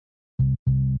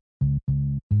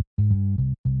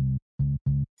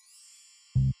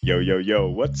Yo, yo, yo,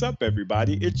 what's up,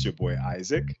 everybody? It's your boy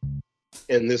Isaac,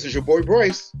 And this is your boy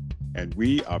Bryce. and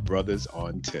we are brothers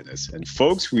on tennis. And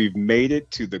folks, we've made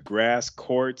it to the grass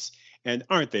courts, and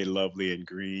aren't they lovely and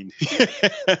green?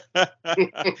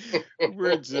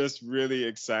 We're just really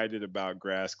excited about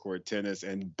grass court tennis.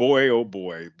 And boy, oh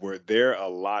boy, were there a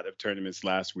lot of tournaments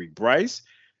last week. Bryce,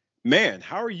 man,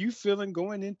 how are you feeling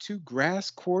going into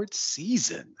grass court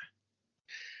season?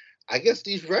 I guess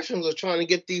these Russians are trying to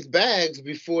get these bags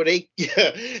before they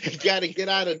got to get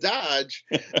out of Dodge.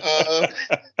 Uh,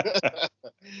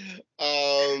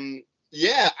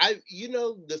 yeah,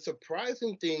 the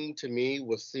surprising thing to me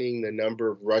was seeing the number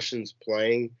of Russians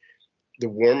playing the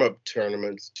warm-up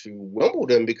tournaments to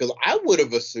Wimbledon, because I would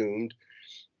have assumed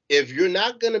if you're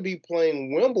not going to be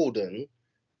playing Wimbledon,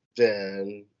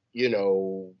 then,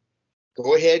 go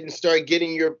ahead and start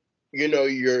getting your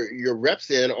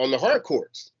reps in on the hard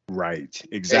courts. Right,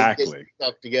 And get exactly.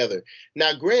 stuff together.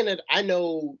 Now, granted, I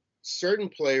know certain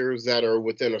players that are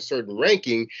within a certain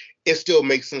ranking, it still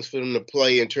makes sense for them to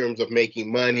play in terms of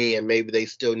making money, and maybe they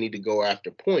still need to go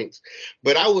after points.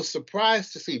 But I was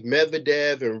surprised to see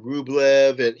Medvedev and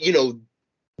Rublev and,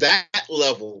 that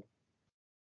level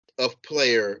of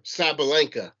player,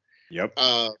 Sabalenka, Yep.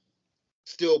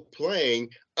 still playing,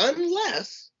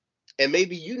 unless, and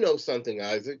maybe you know something,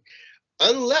 Isaac,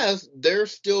 unless they're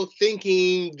still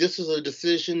thinking this is a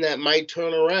decision that might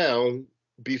turn around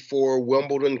before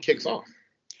Wimbledon kicks off.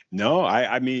 No,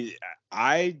 I, I mean,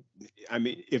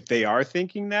 if they are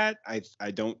thinking that, I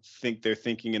don't think they're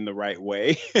thinking in the right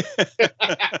way.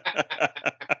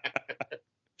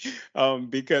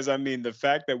 Because I mean, the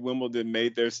fact that Wimbledon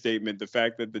made their statement, the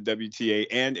fact that the WTA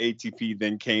and ATP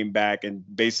then came back and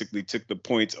basically took the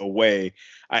points away,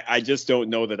 I just don't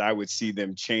know that I would see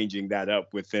them changing that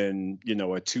up within,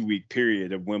 a 2 week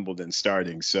period of Wimbledon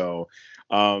starting. So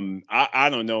I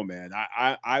don't know, man.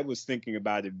 I was thinking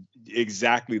about it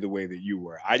exactly the way that you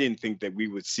were. I didn't think that we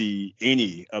would see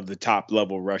any of the top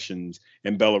level Russians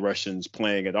and Belarusians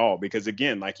playing at all, because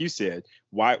again, like you said,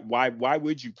 why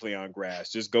would you play on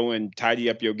grass? Just go and tidy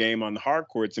up your game on the hard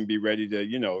courts and be ready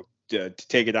to, to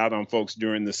take it out on folks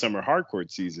during the summer hard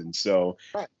court season. So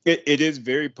Right. it is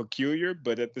very peculiar,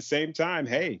 but at the same time,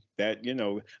 hey, that,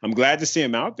 I'm glad to see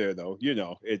him out there though.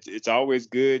 It's always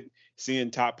good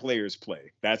seeing top players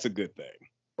play. That's a good thing.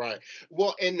 Right.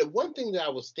 Well, and the one thing that I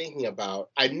was thinking about,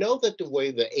 I know that the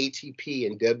way the ATP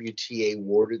and WTA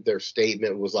worded their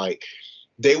statement was like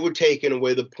they were taking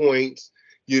away the points,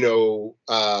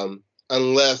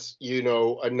 unless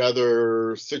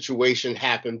another situation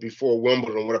happened before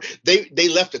Wimbledon. Whatever. They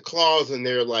left a clause in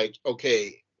there like,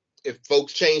 okay, if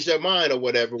folks change their mind or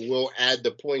whatever, we'll add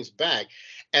the points back.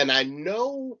 And I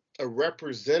know a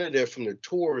representative from the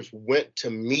tours went to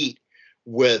meet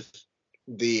with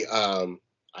the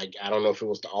I don't know if it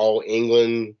was the All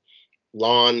England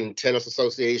Lawn and Tennis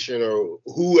Association or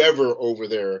whoever over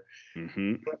there.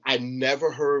 Mm-hmm. I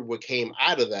never heard what came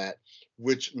out of that,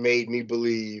 which made me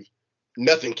believe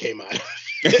nothing came out of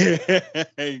it.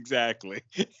 Exactly.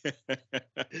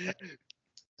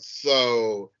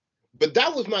 So, but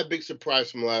that was my big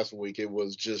surprise from last week. It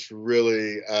was just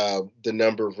really the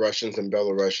number of Russians and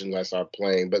Belarusians I saw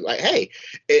playing. But like, hey,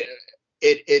 it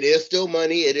it is still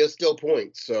money. It is still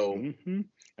points. So Mm-hmm.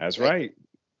 That's right.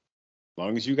 As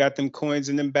long as you got them coins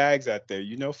in them bags out there,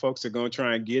 folks are gonna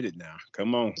try and get it now.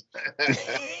 Come on.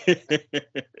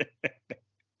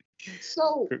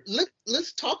 So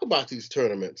let's talk about these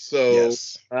tournaments. So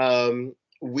Yes.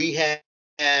 we had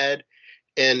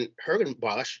in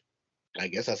Hergenbosch, I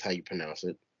guess that's how you pronounce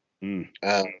it, Mm.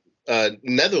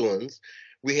 Netherlands.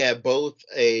 We had both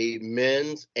a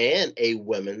men's and a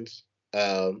women's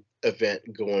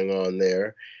event going on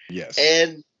there, Yes.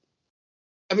 and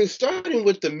I mean, starting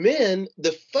with the men,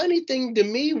 the funny thing to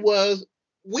me was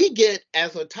we get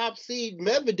as a top seed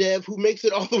Medvedev, who makes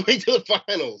it all the way to the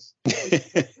finals.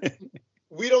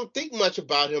 We don't think much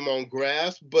about him on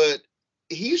grass, but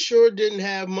he sure didn't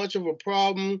have much of a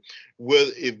problem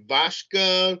with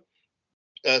Ivashka,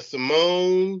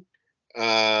 Simone.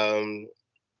 Um,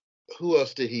 who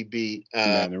else did he beat?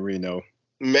 Manarino.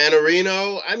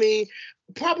 Manarino. I mean,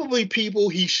 probably people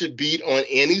he should beat on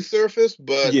any surface,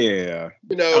 but Yeah.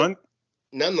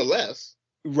 nonetheless.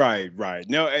 Right.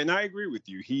 No, and I agree with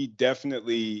you. He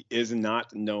definitely is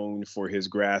not known for his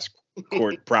grass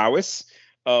court prowess.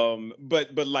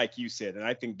 But like you said, and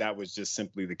I think that was just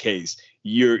simply the case.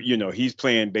 He's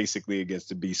playing basically against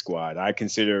the B squad. I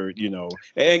consider,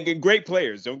 and great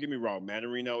players. Don't get me wrong,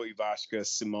 Manarino, Ivashka,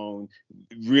 Simone,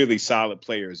 really solid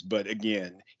players. But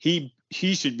again, he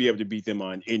should be able to beat them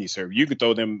on any serve. You could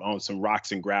throw them on some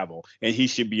rocks and gravel, and he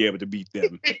should be able to beat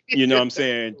them. You know what I'm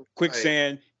saying? Right.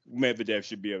 Quicksand. Medvedev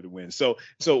should be able to win. So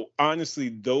honestly,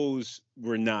 those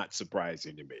were not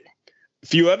surprising to me. A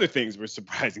few other things were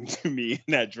surprising to me in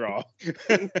that draw,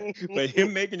 but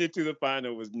him making it to the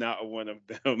final was not one of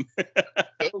them.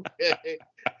 Okay.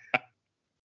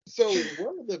 So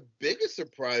one of the biggest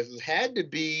surprises had to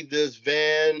be this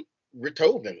Van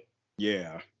Richthofen.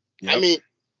 Yeah. I mean,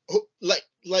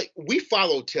 like we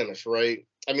follow tennis, right?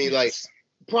 I mean, like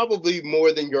probably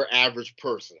more than your average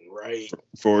person, right?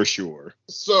 For sure.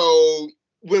 So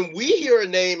when we hear a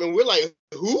name and we're like,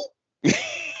 who?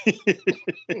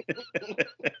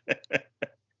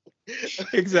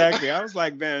 Exactly. I was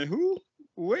like, man, who?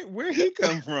 Where he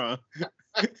come from?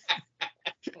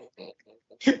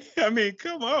 I mean,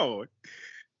 come on.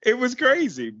 It was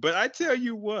crazy. But I tell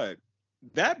you what,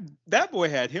 that boy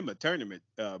had him a tournament,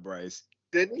 Bryce.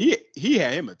 Didn't he? He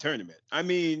had him a tournament. I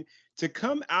mean, to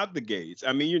come out the gates,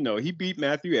 I mean, he beat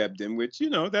Matthew Ebden, which,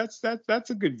 that's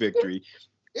a good victory.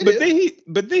 But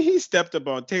then he stepped up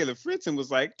on Taylor Fritz and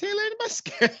was like, Taylor, anybody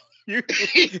scared you?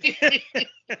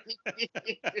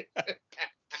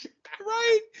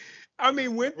 Right? I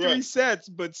mean, went 3 sets,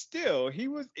 but still, he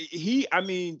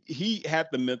had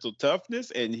the mental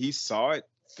toughness and he saw it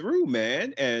through,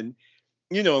 man. And,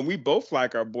 and we both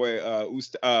like our boy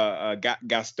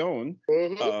Gaston,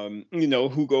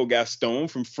 Hugo Gaston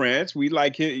from France. We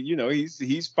like him,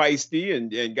 he's feisty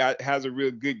and has a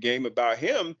real good game about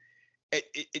him.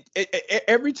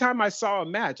 Every time I saw a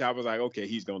match, I was like, okay,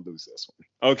 he's gonna lose this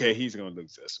one. Okay, he's gonna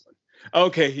lose this one.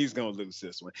 Okay, he's gonna lose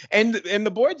this one. And the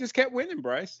boy just kept winning,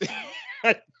 Bryce.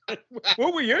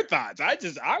 What were your thoughts? I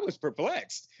was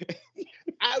perplexed.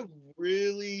 I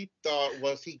really thought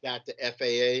once he got to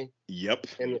FAA, yep,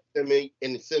 and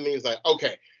the semi was like,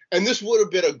 okay, and this would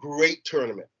have been a great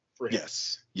tournament for him.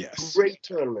 Yes, great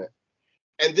tournament.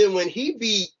 And then when he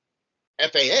beat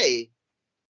FAA,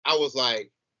 I was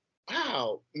like,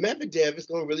 wow, Medvedev is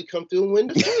going to really come through and win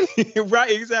the tournament.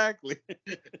 Right, exactly.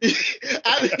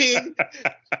 I mean,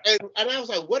 and I was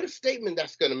like, what a statement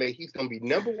that's going to make. He's going to be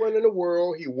number 1 in the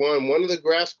world. He won one of the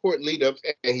grass court lead-ups,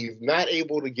 and he's not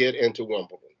able to get into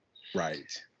Wimbledon.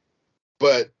 Right.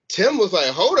 But Tim was like,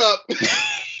 hold up.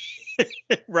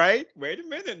 Right? Wait a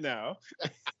minute now.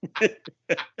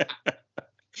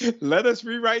 Let us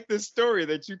rewrite this story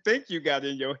that you think you got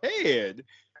in your head.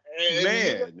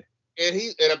 Man.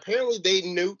 And apparently they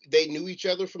knew each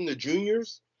other from the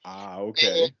juniors.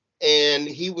 Okay. And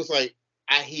he was like,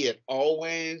 he had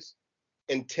always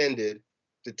intended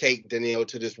to take Daniil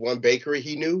to this one bakery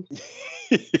he knew.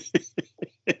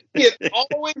 He had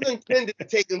always intended to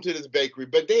take him to this bakery,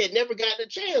 but they had never gotten a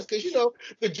chance because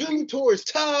the junior tour is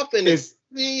tough and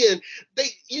and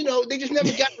they just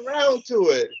never got around to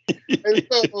it. And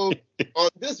so on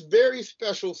this very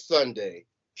special Sunday,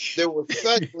 there was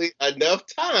suddenly enough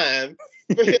time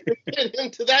for him to get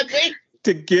into that bakery.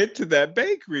 To get to that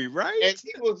bakery, right? And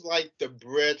he was like, the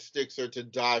breadsticks are to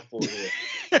die for him.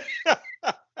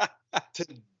 To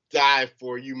die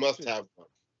for, you must have one.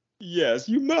 Yes,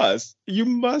 you must. You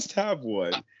must have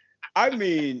one. I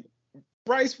mean,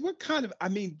 Bryce,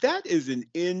 that is an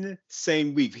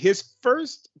insane week. His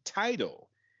first title,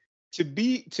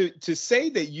 to say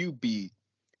that you beat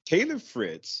Taylor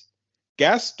Fritz,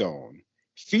 Gaston,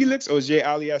 Felix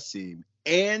Auger-Aliassime,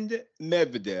 and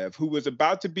Medvedev, who was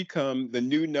about to become the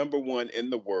new number 1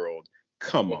 in the world.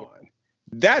 Come on.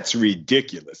 That's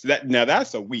ridiculous.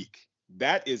 That's a week.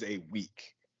 That is a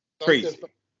week. Crazy.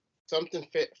 Something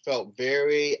felt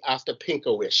very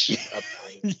Ostapinko-ish.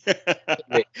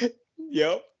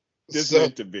 Yep. This is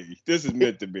meant to be. This is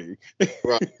meant to be.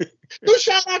 Right. So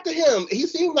shout out to him. He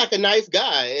seemed like a nice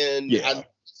guy. And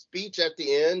speech at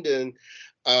the end and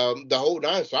the whole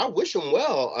nine. So I wish him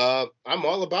well. I'm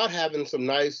all about having some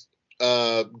nice,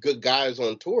 good guys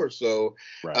on tour. So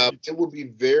it will be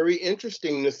very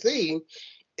interesting to see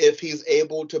if he's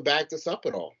able to back this up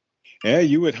at all. Yeah,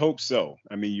 you would hope so.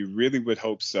 I mean, you really would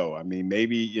hope so. I mean,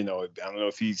 maybe, I don't know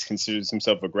if he considers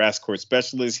himself a grass court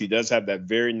specialist. He does have that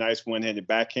very nice one-handed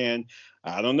backhand.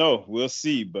 I don't know. We'll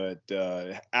see. But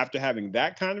after having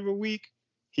that kind of a week,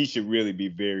 he should really be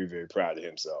very, very proud of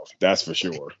himself. That's for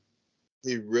sure.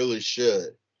 He really should.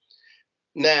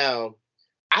 Now,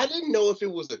 I didn't know if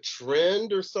it was a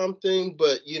trend or something,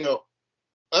 but,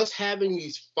 us having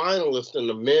these finalists on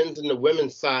the men's and the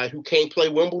women's side who can't play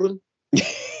Wimbledon.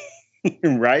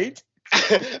 Right?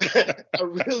 I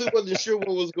really wasn't sure what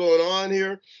was going on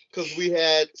here because we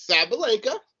had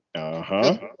Sabalenka,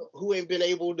 who ain't been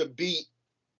able to beat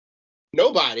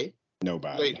nobody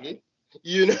lately.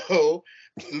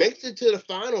 Makes it to the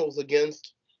finals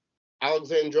against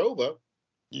Alexandrova.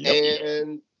 Yep.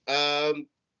 And I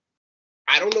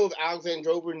I don't know if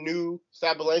Alexandrova knew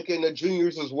Sabalenka in the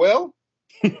juniors as well,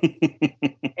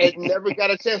 and never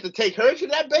got a chance to take her to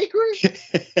that bakery.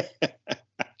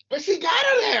 But she got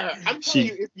her there. I'm telling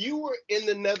you, if you were in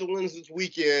the Netherlands this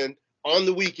weekend, on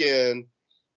the weekend,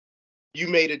 you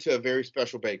made it to a very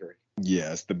special bakery.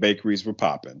 Yes, the bakeries were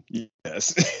popping.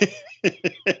 Yes.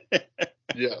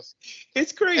 Yes.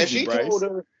 It's crazy, Bryce.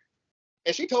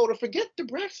 And she told her, forget the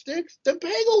breadsticks. The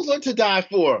bagels are to die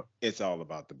for. It's all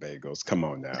about the bagels. Come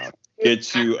on now.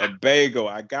 Get you a bagel.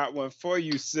 I got one for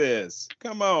you, sis.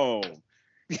 Come on.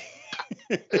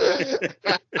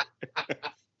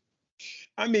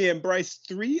 I mean, and Bryce,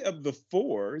 3 of the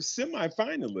 4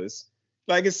 semifinalists,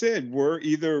 like I said, were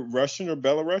either Russian or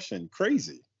Belarusian.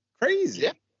 Crazy.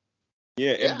 Yeah.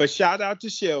 Yeah. But shout out to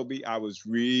Shelby. I was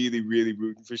really, really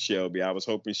rooting for Shelby. I was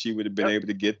hoping she would have been able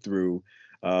to get through.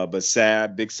 But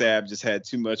Big Sab just had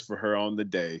too much for her on the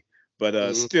day.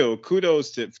 But still,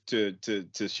 kudos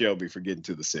to Shelby for getting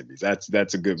to the semis.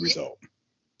 That's a good result.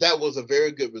 That was a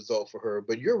very good result for her.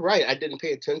 But you're right. I didn't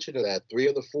pay attention to that. 3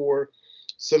 of the 4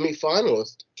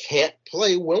 semifinalists can't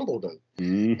play Wimbledon.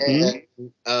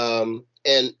 Mm-hmm.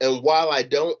 And while I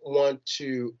don't want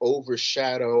to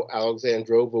overshadow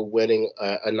Alexandrova winning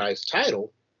a nice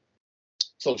title,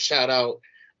 so shout out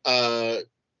to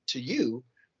you,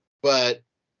 but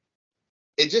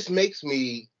it just makes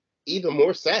me even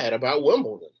more sad about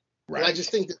Wimbledon. Right. And I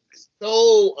just think that it's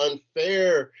so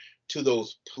unfair to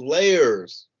those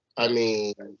players. I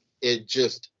mean, it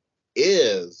just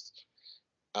is.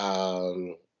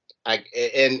 And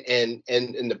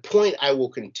the point I will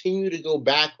continue to go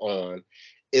back on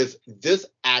is this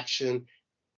action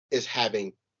is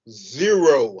having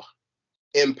zero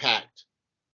impact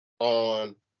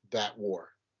on that war.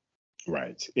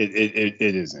 Right. It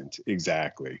isn't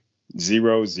exactly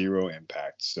zero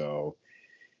impact. So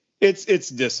it's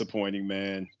disappointing,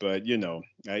 man. But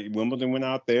Wimbledon went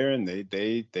out there and they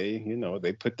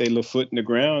put their little foot in the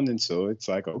ground, and so it's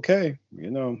like, okay,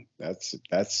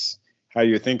 that's how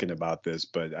you're thinking about this.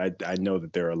 But I know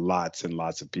that there are lots and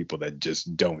lots of people that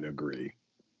just don't agree.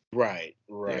 Right.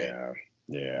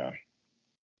 Yeah.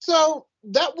 So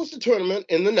that was the tournament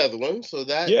in the Netherlands. So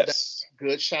that's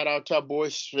good. Shout out to our boy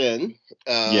Sven.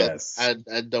 Yes. I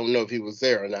don't know if he was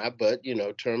there or not, but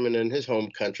tournament in his home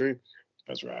country.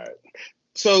 That's right.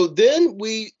 So then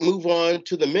we move on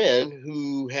to the men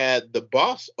who had the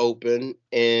Boss Open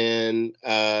in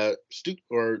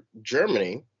Stuttgart,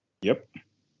 Germany. Yep.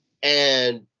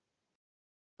 And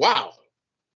wow.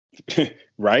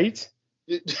 Right?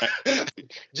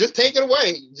 Just take it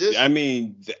away. I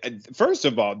mean, first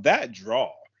of all, that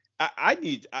draw.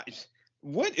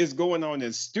 What is going on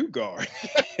in Stuttgart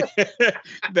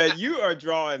that you are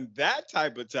drawing that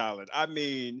type of talent? I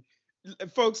mean,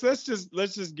 folks, let's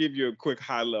just give you a quick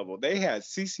high level. They had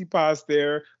Tsitsipas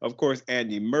there. Of course,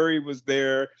 Andy Murray was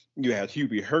there. You had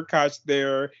Hubie Hurkacz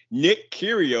there. Nick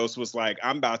Kyrgios was like,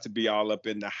 I'm about to be all up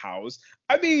in the house.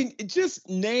 I mean, just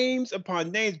names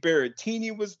upon names.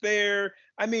 Berrettini was there.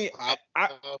 I mean, I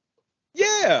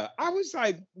was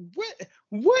like,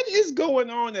 what is going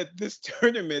on at this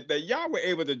tournament that y'all were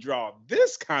able to draw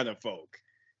this kind of folk?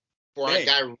 For our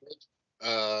guy Rick,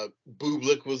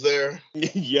 Bublik was there.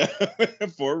 Yeah,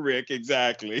 for Rick,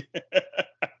 exactly.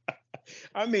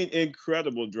 I mean,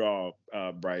 incredible draw,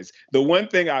 Bryce. The one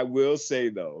thing I will say,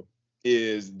 though,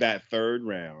 is that third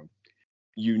round,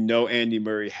 Andy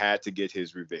Murray had to get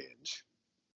his revenge.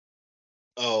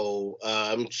 Oh,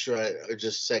 I'm trying.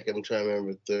 Just a second. I'm trying to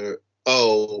remember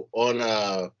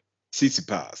on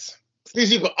Tsitsipas.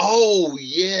 Oh,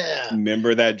 yeah.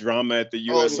 Remember that drama at the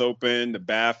U.S. Open, the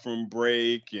bathroom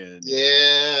break, and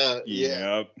Yep.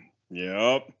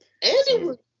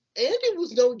 Andy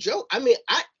was no joke. I mean,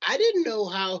 I did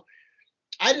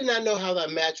not know how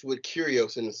that match with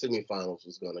Kyrgios in the semifinals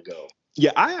was going to go.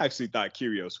 Yeah, I actually thought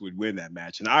Kyrgios would win that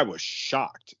match, and I was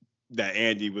shocked that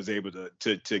Andy was able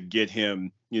to get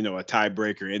him, a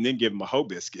tiebreaker and then give him a hoe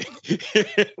biscuit.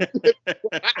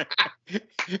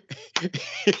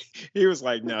 He was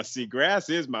like, "Now, see, grass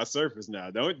is my surface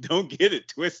now. Don't get it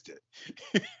twisted."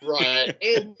 Right.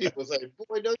 Andy was like,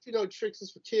 "Boy, don't you know tricks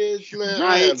is for kids, man?"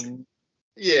 Right.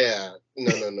 Yeah.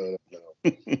 No.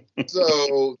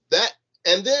 So that,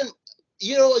 and then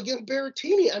against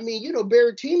Berrettini, I mean,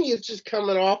 Berrettini is just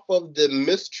coming off of the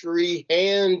mystery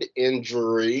hand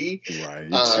injury. Right.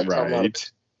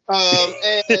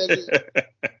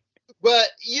 But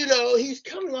he's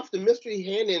coming off the mystery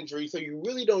hand injury, so you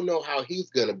really don't know how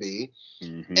he's gonna be.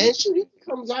 Mm-hmm. And he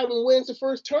comes out and wins the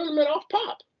first tournament off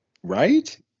pop.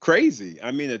 Right? Crazy.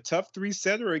 I mean, a tough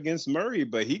 3-setter against Murray,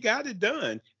 but he got it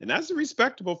done, and that's a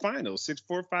respectable final.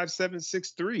 6-4, 5-7,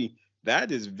 6-3.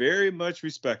 That is very much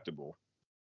respectable.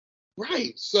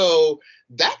 Right. So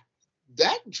that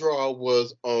draw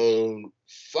was on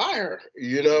fire,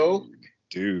 you know.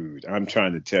 Dude, I'm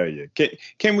trying to tell you.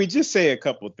 Can we just say a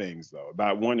couple things though,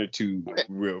 about one or two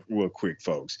real quick,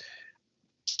 folks?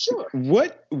 Sure.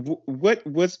 What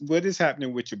is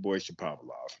happening with your boy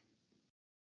Shapovalov?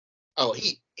 Oh,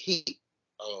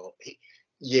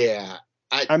 yeah.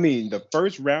 I mean, the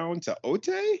first round to Ote?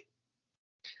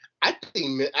 I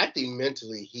think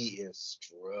mentally he is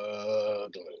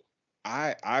struggling.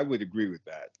 I would agree with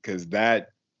that because that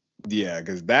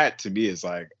to me is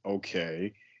like,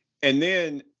 okay. And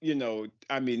then,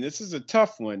 I mean, this is a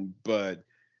tough one, but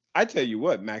I tell you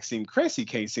what, Maxime Cressy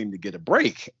can't seem to get a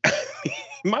break.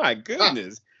 My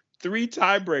goodness. 3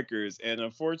 tiebreakers, and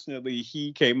unfortunately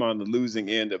he came on the losing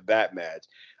end of that match.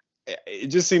 It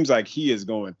just seems like he is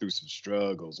going through some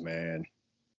struggles, man.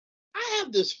 I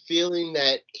have this feeling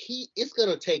that it's going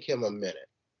to take him a minute.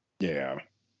 Yeah.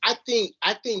 I think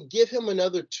give him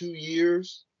another 2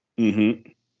 years. Mm-hmm.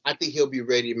 I think he'll be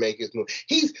ready to make his move.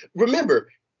 Remember,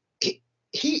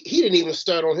 he didn't even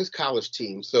start on his college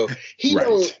team, so he right.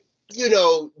 don't.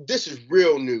 This is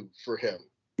real new for him.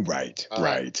 Right.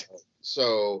 Right.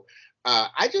 So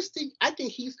I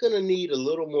think he's gonna need a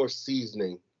little more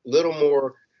seasoning, little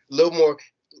more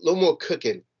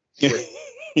cooking. Right.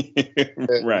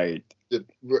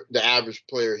 The average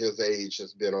player his age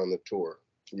has been on the tour.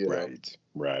 Right.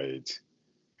 Right.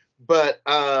 But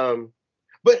I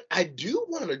do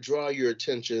want to draw your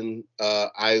attention,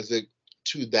 Isaac,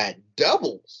 to that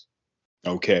doubles.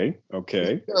 Okay.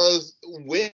 Because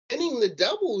winning the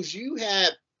doubles, you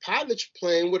had Pavic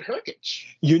playing with Hurkacz.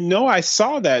 I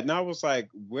saw that and I was like,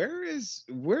 where is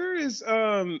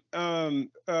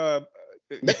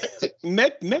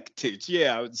Mektic?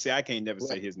 Yeah, I would say I can't never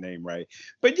say his name right.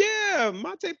 But yeah,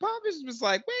 Mate Pavic was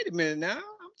like, wait a minute now.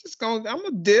 I'm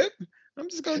gonna dip. I'm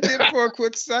just gonna dip for a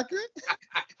quick second.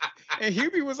 And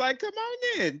Hubie was like, come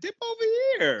on in, dip over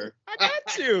here. I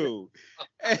got you.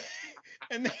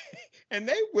 And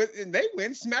they went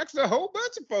and smacked a whole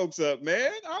bunch of folks up,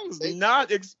 man. I was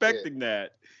not expecting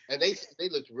that. And they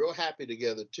looked real happy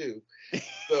together too.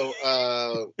 So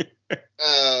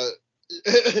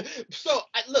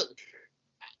look,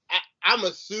 I'm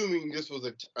assuming this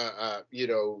was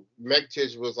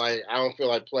Mektic was like, I don't feel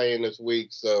like playing this week,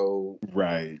 so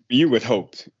right. You would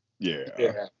hope. Yeah.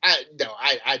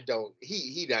 I don't.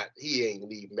 He ain't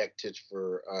leave Mektic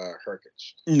for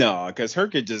Hurkacz. No, because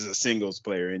Hurkacz is a singles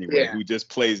player anyway, who just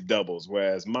plays doubles,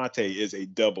 whereas Mate is a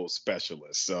double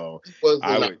specialist. So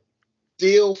I would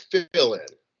still fill in.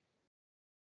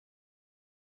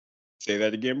 Say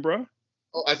that again, bro.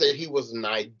 Oh, I said he was an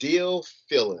ideal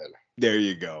fill-in. There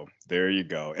you go.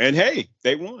 And hey,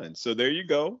 they won. So there you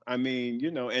go. I mean,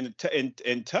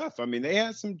 and tough. I mean, they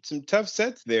had some tough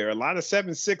sets there. A lot of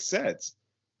 7-6 sets.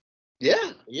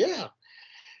 Yeah.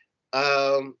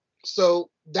 So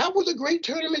that was a great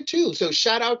tournament too. So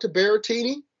shout out to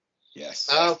Berrettini. Yes.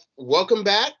 Welcome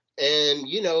back, and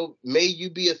may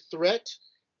you be a threat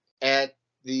at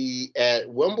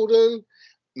Wimbledon.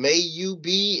 May you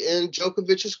be in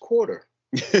Djokovic's quarter.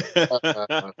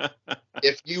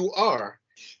 If you are,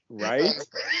 right?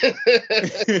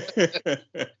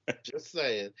 Just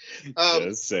saying.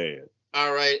 Just saying.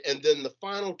 All right, and then the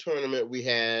final tournament we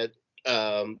had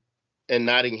in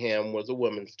Nottingham was a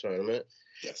women's tournament.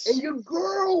 Yes. And your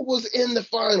girl was in the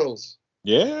finals.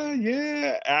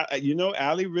 Yeah.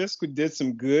 Ali Risk did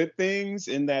some good things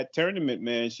in that tournament,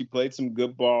 man. She played some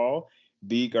good ball.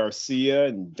 Beat Garcia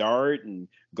and Dart and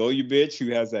Golubic,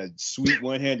 who has that sweet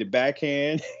one-handed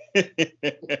backhand.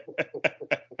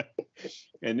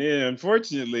 And then,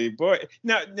 unfortunately, boy,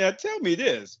 now tell me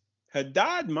this: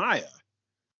 Haddad Maya,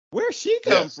 where'd she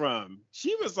come from?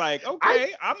 She was like,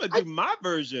 okay, I'm gonna do my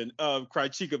version of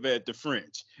Krejcikova at the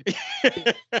French.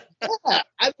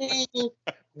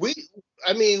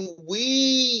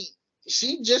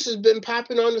 She just has been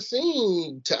popping on the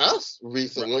scene to us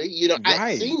recently. Right.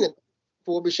 I've seen it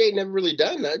before, but she ain't never really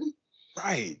done nothing.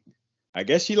 Right. I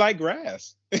guess she liked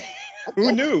grass.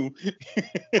 Who knew?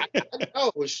 I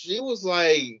know. She was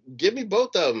like, give me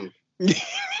both of them.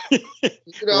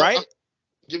 Right?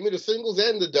 Give me the singles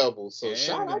and the doubles. So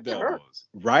shout out to her.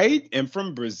 Right? And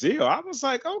from Brazil, I was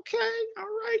like, okay, all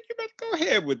right, you better go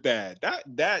ahead with that.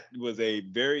 That was a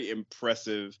very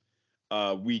impressive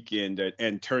weekend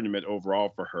and tournament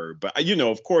overall for her. But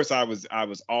of course, I was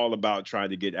all about trying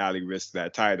to get Ali Risk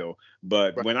that title.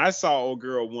 But when I saw old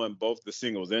girl won both the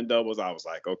singles and doubles, I was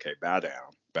like, okay, bow down.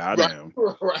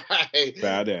 Right.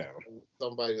 Bow down.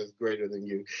 Somebody that's greater than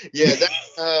you. Yeah.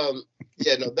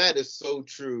 That is so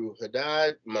true.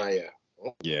 Haddad Maya.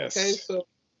 Yes. Okay, so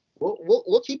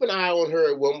we'll keep an eye on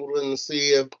her at Wimbledon and see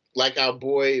if, like our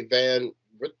boy Van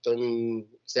Rithen,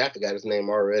 see, I forgot his name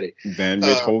already. Van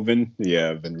Rithoven, Van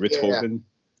Yeah, Rithoven.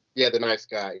 yeah, the nice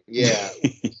guy. Yeah.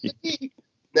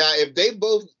 Now, if they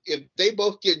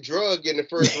both get drugged in the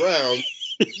first round,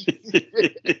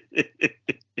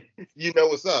 you know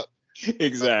what's up.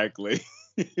 Exactly.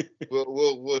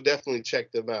 We'll definitely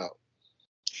check them out.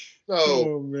 So,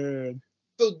 oh man.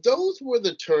 So those were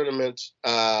the tournaments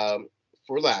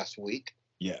for last week.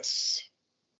 Yes.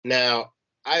 Now,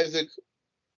 Isaac,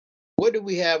 what do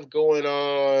we have going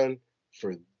on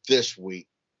for this week?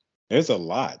 There's a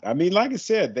lot. I mean, like I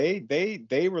said,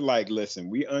 they were like, listen,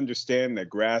 we understand that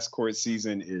grass court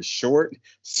season is short,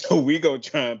 so we go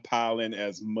try and pile in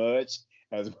as much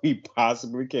as we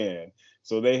possibly can.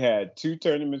 So they had 2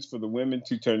 tournaments for the women,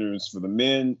 2 tournaments for the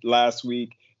men last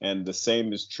week, and the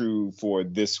same is true for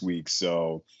this week.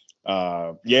 So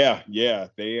yeah,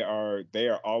 they are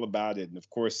all about it. And of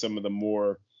course, some of the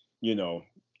more, you know,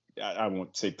 I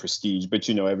won't say prestige, but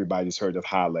everybody's heard of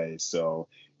Halle. So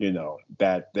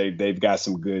that they've got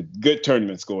some good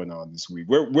tournaments going on this week.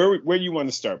 Where do you want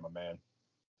to start, my man?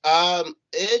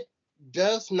 It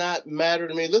does not matter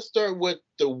to me. Let's start with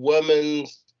the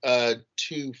women's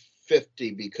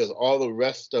 250 because all the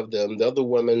rest of them, the other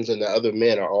women's and the other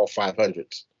men, are all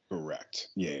 500s. Correct.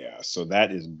 Yeah. So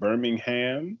that is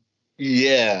Birmingham.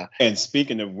 Yeah. And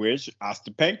speaking of which,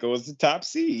 Ostapenko is the top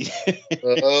seed.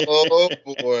 Oh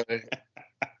boy.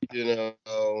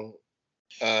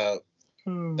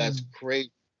 That's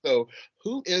great. So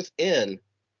who is in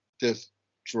this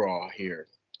draw here?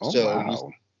 Oh, wow.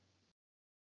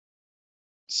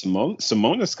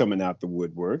 Simona's coming out the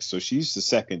woodwork, so she's the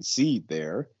second seed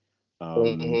there.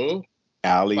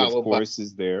 Allie, of course,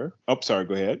 is there. Oh, sorry,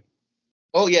 go ahead.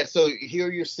 Oh, yeah, so here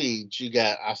are your seeds. You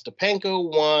got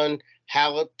Ostapenko 1,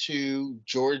 Halep 2,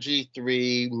 Georgie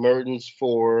 3, Mertens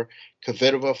 4,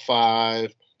 Kvitova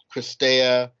 5,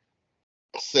 Kristea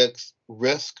 6,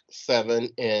 Risk 7,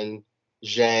 and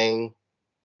Zhang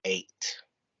 8.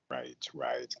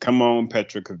 Right. Come on,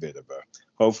 Petra Kvitova.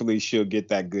 Hopefully she'll get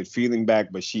that good feeling back,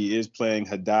 but she is playing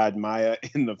Haddad Maia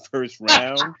in the first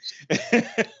round.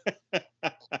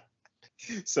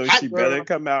 So she better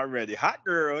come out ready. Hot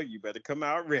girl, you better come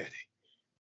out ready.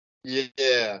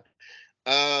 Yeah.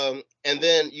 And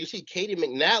then you see Katie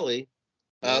McNally,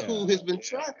 who has been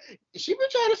trying to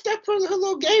step her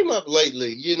little game up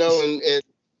lately, and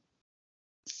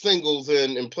singles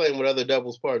and playing with other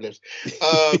doubles partners.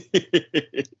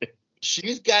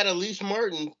 She's got Elise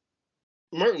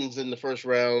Mertens in the first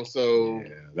round, so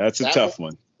that's a tough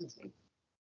one.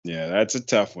 Yeah, that's a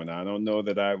tough one. I don't know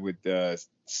that I would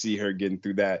see her getting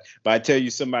through that. But I tell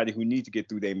you somebody who needs to get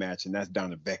through their match, and that's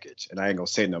Donna Vekic. And I ain't going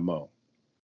to say no more.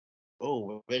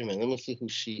 Oh, wait a minute. Let me see who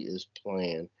she is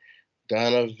playing.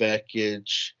 Donna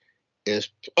Vekic is...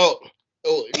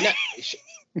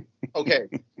 okay.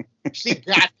 She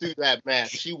got through that match.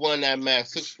 She won that match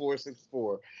 6-4,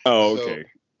 6-4. Oh, okay.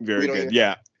 Very good.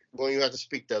 Yeah. Well, you have to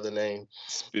speak the other name.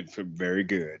 Very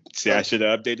good. See, I should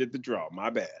have updated the draw. My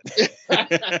bad.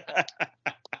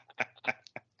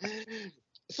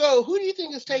 So, who do you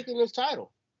think is taking this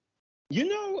title?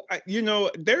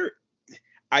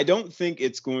 I don't think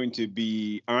it's going to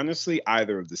be, honestly,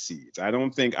 either of the seeds. I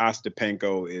don't think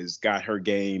Ostapenko has got her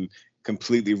game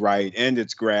completely right, and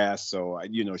it's grass. So,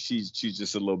 she's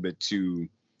just a little bit too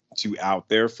out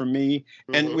there for me.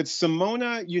 Mm-hmm. And with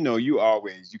Simona,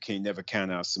 you can't never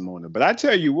count out Simona. But I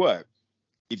tell you what,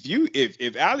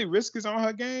 if Ali Risk is on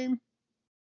her game,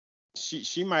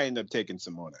 she might end up taking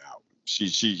Simona out.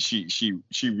 She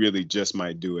really just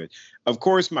might do it. Of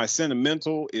course, my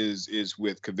sentimental is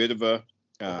with Kvitova.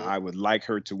 I would like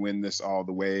her to win this all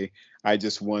the way. I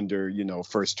just wonder,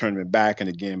 first tournament back, and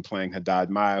again playing Haddad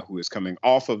Maia, who is coming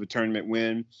off of a tournament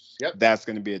win. Yep. That's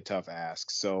going to be a tough ask.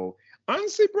 So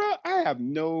honestly, bro, I have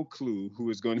no clue who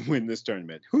is going to win this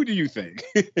tournament. Who do you think?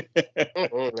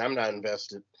 I'm not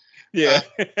invested. Yeah.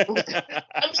 I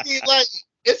mean,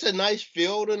 it's a nice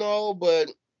field and all,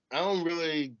 but I don't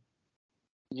really,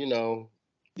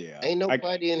 ain't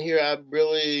nobody in here I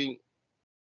really...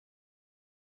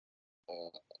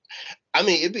 I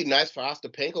mean, it'd be nice for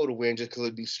Ostapenko to win just because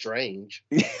it'd be strange.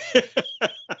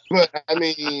 But I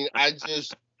mean, I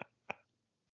just,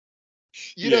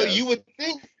 you would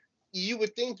think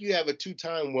you have a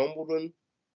 2-time Wimbledon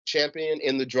champion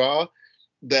in the draw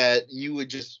that you would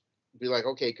just be like,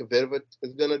 okay, Kvitova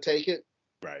is gonna take it,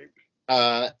 right?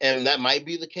 And that might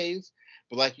be the case,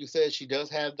 but like you said, she does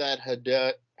have that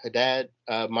Haddad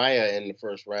Maia in the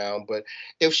first round. But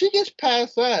if she gets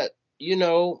past that,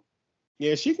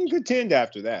 yeah, she can contend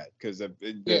after that because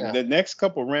the next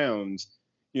couple rounds,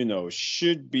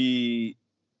 should be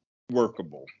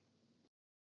workable.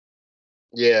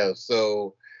 Yeah,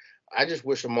 so I just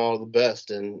wish them all the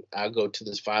best, and I'll go to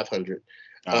this 500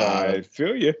 I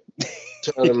feel you.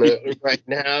 tournament right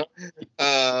now.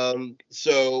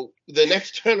 So the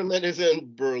next tournament is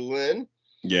in Berlin,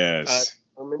 Yes.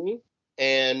 Germany,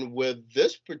 and with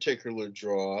this particular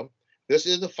draw, this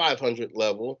is the 500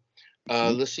 level.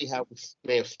 Let's see how we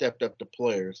may have stepped up the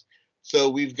players. So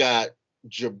we've got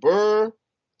Jabeur,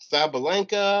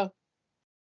 Sabalenka,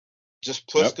 just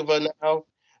Pliskova now.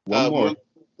 One more.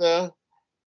 Muguruza,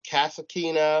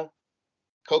 Kasatkina,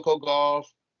 Coco Gauff,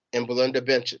 and Belinda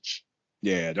Bencic.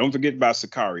 Yeah, don't forget about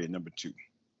Sakari at number 2.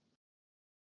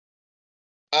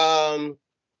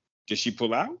 Did she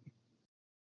pull out?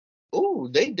 Oh,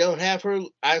 they don't have her.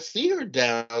 I see her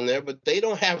down there, but they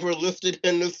don't have her listed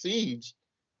in the seeds.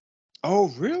 Oh,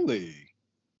 really?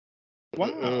 Wow.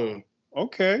 Mm-mm.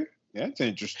 Okay, that's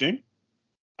interesting.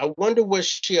 I wonder, was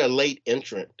she a late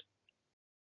entrant?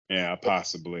 Yeah,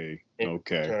 possibly.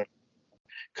 Okay.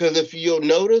 Because if you'll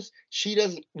notice, she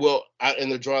doesn't. Well, in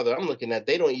the draw that I'm looking at,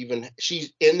 they don't even.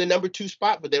 She's in the number 2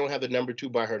 spot, but they don't have the number 2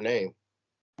 by her name.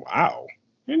 Wow.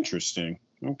 Interesting.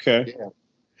 Okay. Yeah.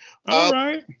 All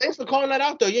right. Thanks for calling that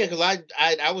out, though. Yeah, because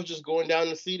I was just going down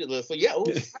the seeded list. So yeah,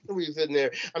 Sakkari's in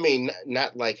there. I mean,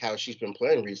 not like how she's been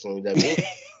playing recently. That means,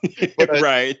 but,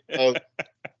 right. And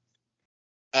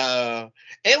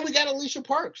we got Alicia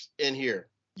Parks in here.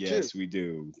 Yes, we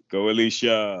do. Go,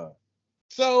 Alicia.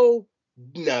 So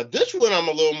now this one I'm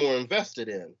a little more invested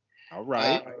in. All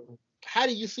right. How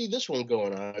do you see this one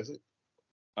going, Isaac?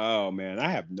 Oh man, I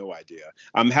have no idea.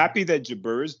 I'm happy that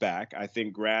Jabeur is back. I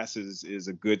think grass is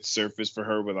a good surface for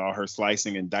her with all her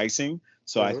slicing and dicing.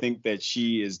 So I think that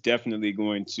she is definitely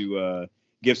going to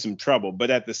give some trouble. But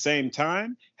at the same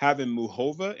time, having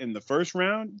Muhova in the first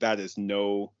round, that is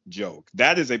no joke.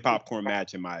 That is a popcorn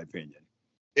match, in my opinion.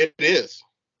 It is.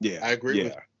 Yeah, I agree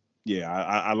with you. Yeah,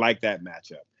 I like that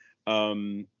matchup. I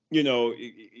mean,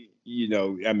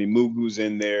 Mugu's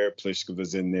in there,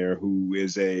 Pliskova's in there, who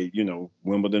is a,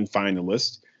 Wimbledon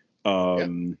finalist.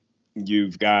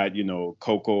 You've got,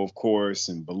 Coco, of course,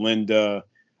 and Belinda.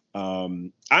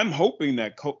 I'm hoping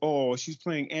that she's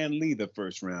playing Ann Lee the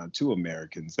first round, 2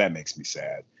 Americans. That makes me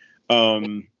sad. Yeah,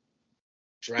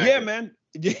 man.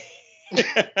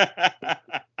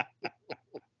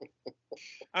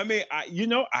 I mean,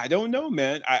 I don't know,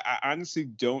 man. I honestly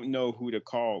don't know who to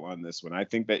call on this one. I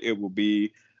think that it will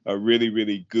be a really,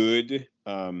 really good,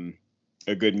 a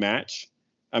good match.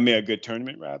 I mean, a good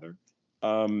tournament, rather.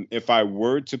 If I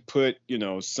were to put,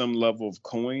 some level of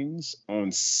coins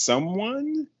on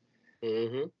someone, I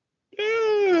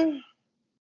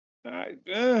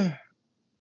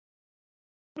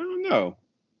don't know.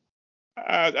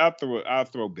 I'll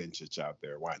throw Bencic out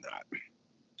there. Why not?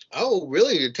 Oh,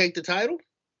 really? To take the title?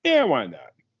 Yeah, why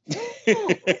not?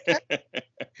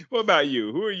 What about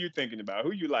you? Who are you thinking about?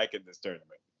 Who you like in this tournament?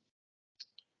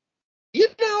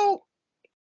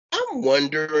 I'm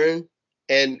wondering,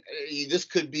 and this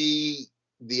could be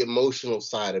the emotional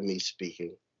side of me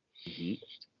speaking.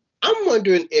 I'm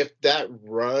wondering if that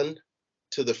run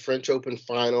to the French Open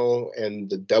final and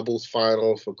the doubles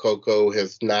final for Coco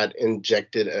has not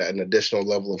injected an additional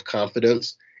level of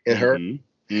confidence in her.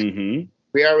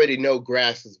 We already know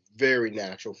grass is very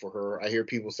natural for her. I hear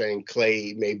people saying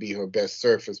clay may be her best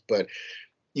surface, but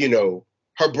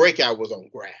her breakout was on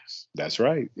grass. That's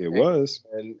right. It was.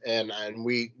 And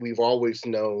we've always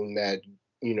known that,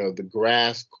 the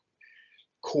grass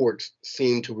courts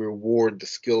seem to reward the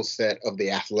skill set of the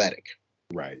athletic.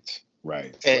 Right.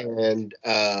 And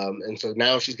so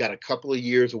now she's got a couple of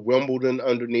years of Wimbledon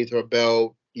underneath her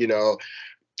belt. I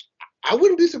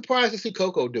wouldn't be surprised to see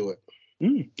Coco do it.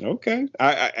 Okay.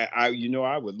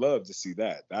 I would love to see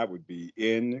that. That would be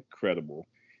incredible.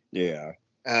 Yeah.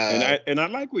 And I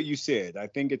like what you said. I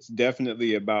think it's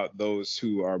definitely about those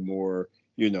who are more,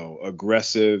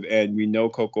 aggressive. And we know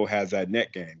Coco has that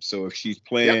net game. So if she's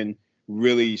playing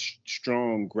really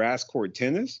strong grass court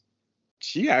tennis,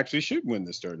 she actually should win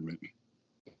this tournament.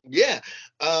 Yeah.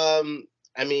 I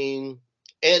mean,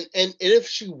 and if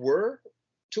she were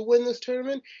to win this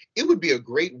tournament, it would be a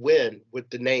great win with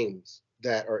the names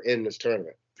that are in this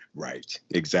tournament. Right.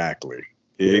 Exactly.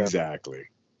 Exactly.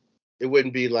 It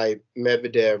wouldn't be like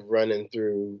Medvedev running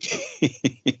through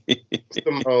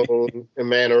Simone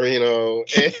and Manarino.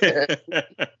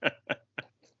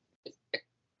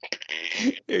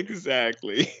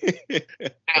 Exactly.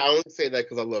 I only say that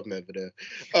because I love Medvedev.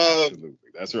 Absolutely.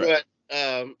 That's right.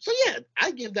 But, so yeah, I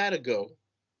give that a go.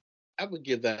 I would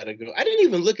give that a go. I didn't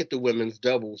even look at the women's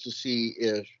doubles to see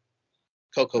if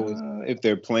Coco was. If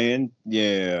they're playing,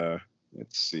 yeah.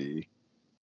 Let's see.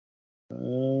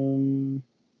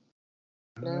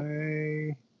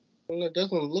 No, well, it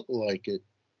doesn't look like it.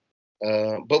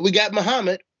 But we got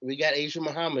Muhammad. We got Asia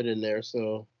Muhammad in there,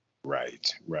 so.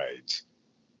 Right.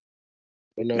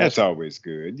 No, That's always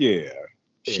good. Yeah.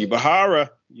 Shibahara.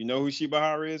 You know who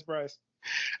Shibahara is, Bryce?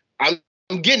 I'm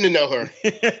getting to know her.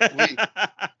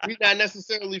 We're not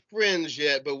necessarily friends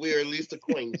yet, but we're at least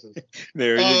acquaintances.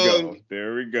 There you go.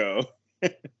 There we go.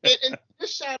 and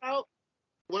just shout out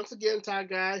once again, Thai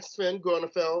guy Sven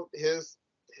Gornefeld, his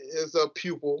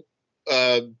pupil,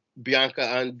 Bianca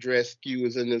Andreescu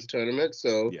is in this tournament,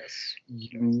 so yes,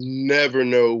 you never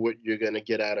know what you're gonna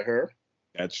get out of her.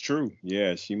 That's true.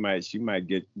 Yeah, she might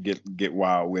get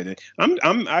wild with it.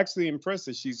 I'm actually impressed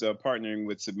that she's partnering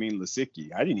with Sabine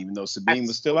Lisicki. I didn't even know Sabine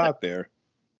was still out there.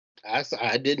 I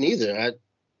didn't either. I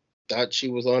thought she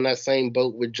was on that same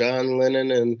boat with John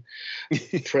Lennon and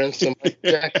Prince and Michael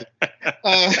Jackson.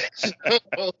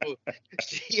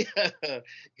 Yeah,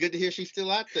 good to hear she's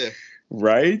still out there.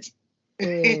 Right?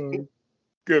 Good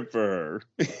for her.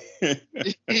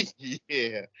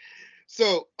 Yeah.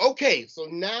 So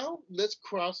now let's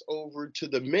cross over to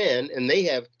the men, and they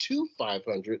have 2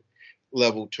 500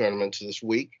 level tournaments this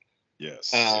week.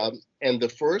 Yes. And the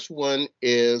first one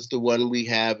is the one we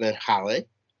have in Halle,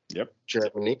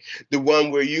 Germany. The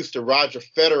one we're used to Roger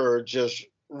Federer just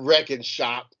wrecking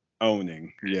shop.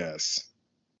 Owning, yes.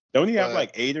 Don't he have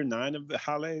like 8 or 9 of the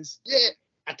Halles? Yeah,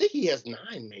 I think he has 9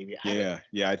 maybe. Yeah,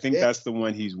 I think that's the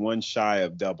one he's one shy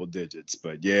of double digits,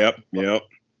 but yep.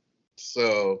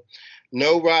 So,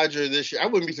 no Roger this year. I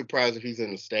wouldn't be surprised if he's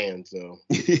in the stands, though.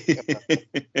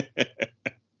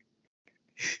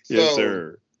 Yes,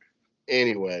 sir.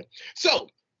 Anyway, so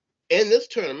in this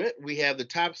tournament, we have the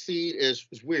top seed is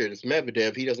weird. It's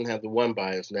Medvedev. He doesn't have the 1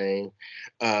 by his name.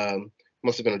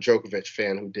 Must have been a Djokovic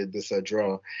fan who did this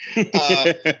draw.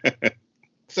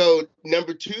 So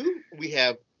number 2, we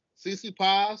have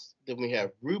Tsitsipas, then we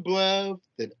have Rublev,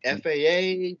 then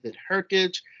FAA, then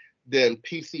Herkic, then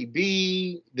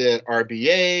PCB, then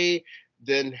RBA,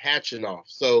 then Khachanov.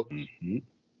 So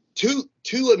two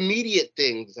immediate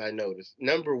things I noticed.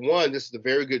 Number 1, this is a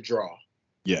very good draw.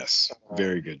 Yes,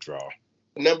 very good draw.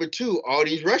 Number 2, all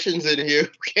these Russians in here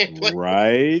can't play.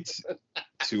 Right.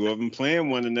 2 of them playing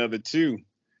one another too.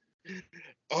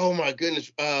 Oh my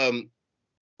goodness.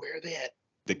 Where are they at?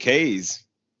 The K's.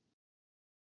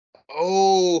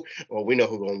 Oh, well, we know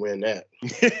who's gonna win that.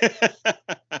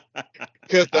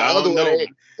 Because the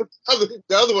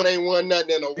other one ain't won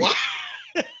nothing in a while.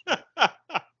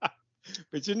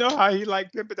 But you know how he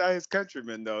like pimping out his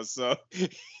countrymen though, so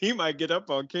he might get up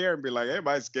on Care and be like,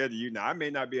 "Everybody's scared of you now. I may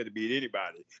not be able to beat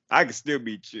anybody. I can still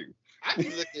beat you." I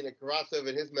be looking at Karatsev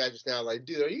and his matches now like,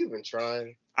 dude, are you even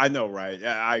trying? I know, right?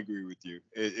 Yeah, I agree with you.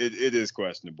 It is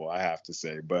questionable, I have to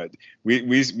say, but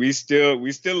we still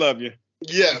love you.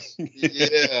 Yes,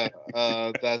 yeah,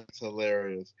 that's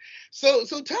hilarious. So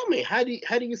tell me, how do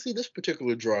you see this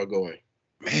particular draw going?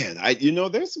 Man,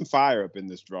 there's some fire up in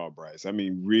this draw, Bryce. I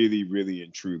mean, really, really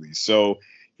and truly. So,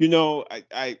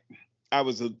 I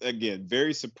was again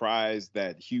very surprised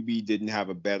that Hubie didn't have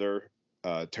a better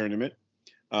tournament.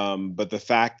 But the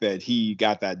fact that he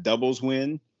got that doubles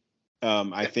win,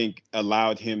 I think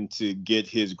allowed him to get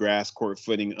his grass court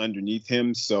footing underneath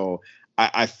him. So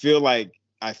I feel like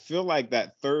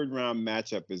that 3rd round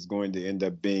matchup is going to end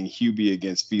up being Hubie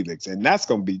against Felix, and that's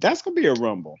gonna be a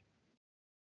rumble.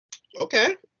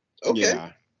 Okay.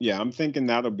 Yeah. I'm thinking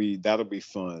that'll be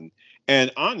fun.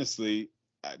 And honestly,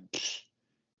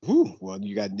 well,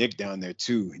 you got Nick down there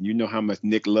too, and you know how much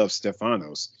Nick loves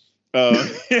Stefanos.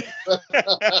 I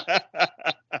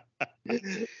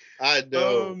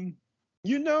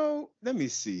know. Let me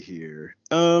see here.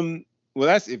 Well,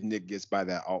 that's if Nick gets by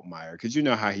that Altmaier, because you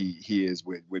know how he is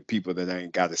with people that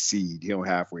ain't got a seed. He don't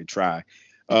halfway try.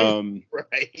 Right.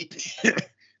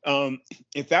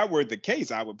 If that were the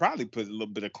case, I would probably put a little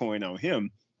bit of coin on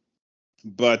him.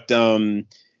 But you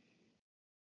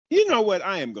know what?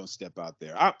 I am gonna step out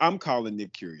there. I'm calling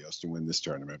Nick Kyrgios to win this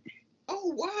tournament.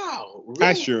 Oh wow! Really?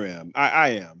 I sure am.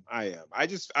 I am. I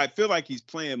feel like he's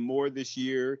playing more this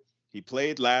year. He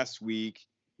played last week.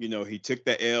 He took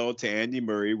the L to Andy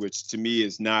Murray, which to me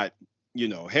is not,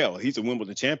 hell, he's a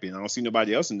Wimbledon champion. I don't see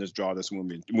nobody else in this draw that's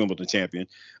Wimbledon champion.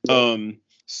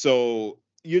 So,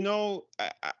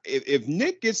 if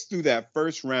Nick gets through that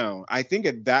first round, I think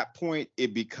at that point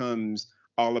it becomes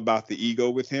all about the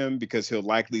ego with him, because he'll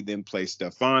likely then play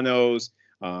Stefanos,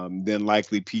 then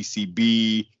likely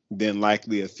PCB, then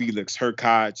likely a Felix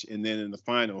Herkach, and then in the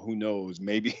final, who knows?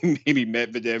 Maybe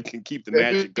Medvedev can keep the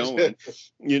magic going.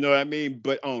 You know what I mean?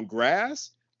 But on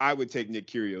grass, I would take Nick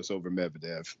Kyrgios over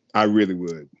Medvedev. I really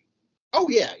would. Oh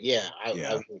yeah, I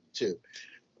Yeah. would too.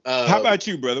 How Um, about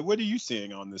you, brother? What are you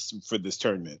seeing on this for this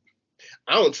tournament?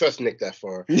 I don't trust Nick that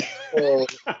far, so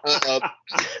uh,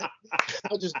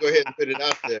 I'll just go ahead and put it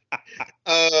out there.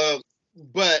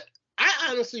 But I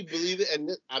honestly believe it, and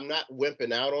I'm not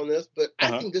wimping out on this, but I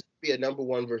Uh-huh. think this could be a number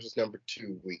one versus number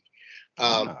two week.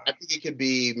 Ah, I think it could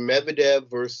be Medvedev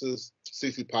versus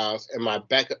Tsitsipas, and my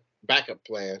backup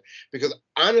plan, because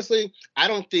honestly, I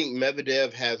don't think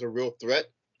Medvedev has a real threat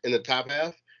in the top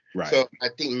half. right. So I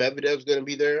think Medvedev's going to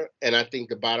be there, and I think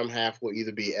the bottom half will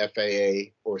either be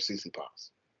FAA or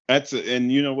Tsitsipas. And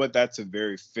you know what? That's a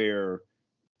very fair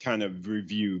kind of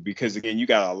review because again, you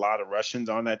got a lot of Russians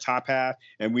on that top half,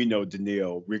 and we know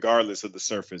Daniil, regardless of the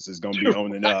surface, is going to be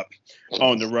owning up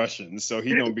on the Russians. So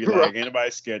he's going to be Right. like, "Anybody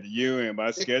scared of you?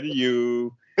 Anybody scared of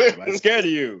you? Anybody scared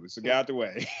of you? So get out the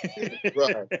way."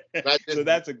 Right. So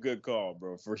that's a good call,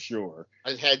 bro, for sure.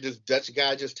 I had this Dutch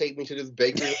guy just take me to this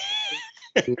bakery.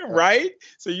 Right?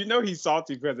 So you know he's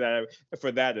salty for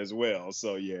that as well.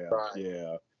 So yeah, Right.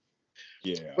 yeah,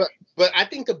 yeah. But I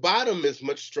think the bottom is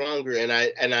much stronger, and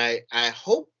I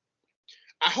hope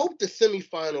the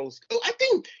semifinals. Oh, I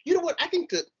think you know what? I think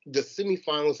the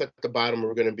semifinals at the bottom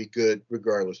are going to be good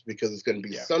regardless because it's going to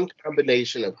be Yeah. some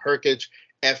combination of Herkic,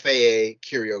 FAA,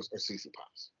 Kyrgios, or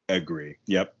Tsitsipas. Agree.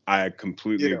 Yep. I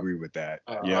completely Yeah. agree with that.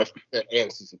 Yep.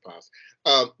 And Tsitsipas.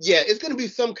 Yeah, it's going to be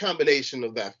some combination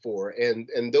of that four, and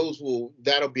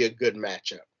that'll be a good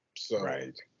matchup. So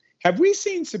Right. Have we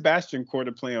seen Sebastian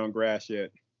Korda play on grass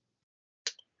yet?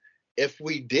 if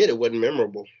we did, it wasn't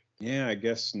memorable. Yeah, I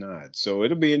guess not. So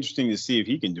it'll be interesting to see if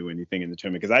he can do anything in the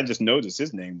tournament because I just noticed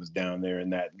his name was down there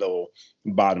in that little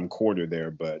bottom quarter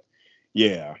there. But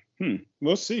yeah,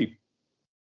 we'll see.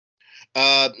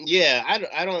 Yeah,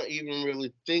 I don't even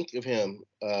really think of him,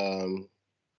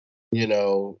 you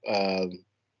know,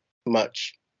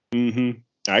 much.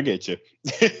 I get you.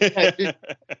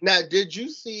 Now, did you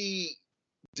see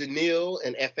Daniil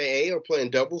and FAA are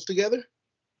playing doubles together?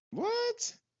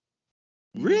 What?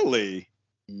 Really?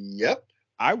 Yep.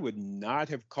 I would not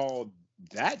have called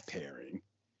that pairing,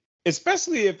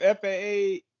 especially if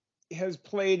FAA has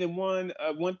played and won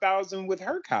 1,000 with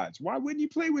Herkots. Why wouldn't you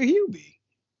play with Hubie?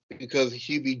 Because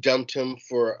Hubie dumped him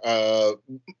for Mate?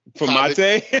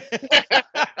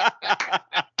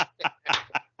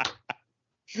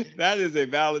 That is a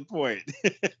valid point.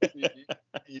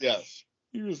 Yes.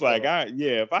 He was like,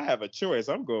 if I have a choice,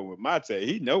 I'm going with Mate.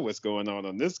 He know what's going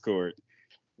on this court.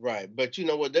 Right. But you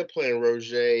know what? They're playing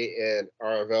Roger and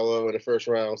Aravello in the first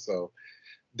round, so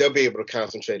they'll be able to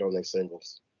concentrate on their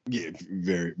singles. Yeah,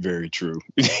 very, very true.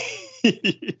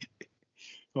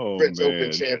 Oh, French man.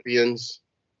 Open champions.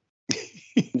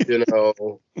 You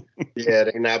know, yeah,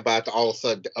 they're not about to all of a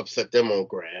sudden upset them on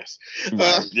grass.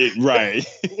 Right.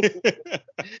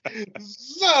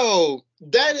 So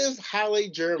that is Halle,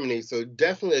 Germany. So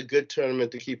definitely a good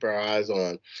tournament to keep our eyes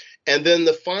on. And then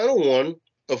the final one,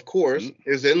 of course,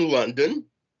 is in London.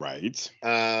 Right.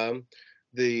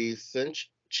 The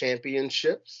Cinch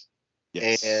Championships.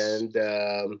 Yes. And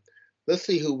let's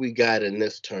see who we got in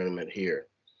this tournament here.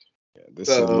 Yeah, this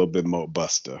is a little bit more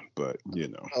buster, but you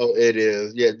know. Oh, it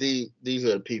is. Yeah, these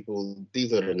are the people.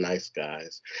 These are the nice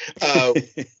guys.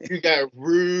 You got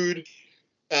Rude,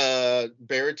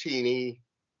 Berrettini,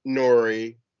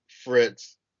 Norrie,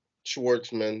 Fritz,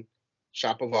 Schwartzman,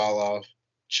 Shapovalov,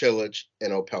 Cilic,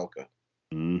 and Opelka.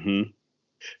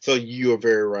 So you are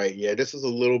very right. Yeah, this is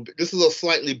a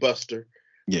slightly buster.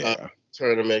 Yeah.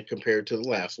 Tournament compared to the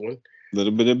last one. A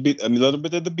little bit of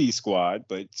the B squad,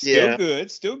 but still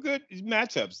good. Still good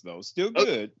matchups though. Still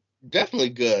good.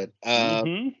 Definitely good.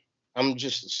 I'm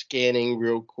just scanning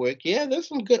real quick. Yeah, there's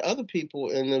some good other people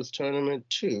in this tournament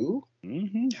too.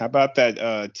 How about that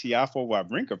Tiafoe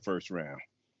Wawrinka first round?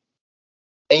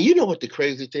 And you know what the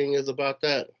crazy thing is about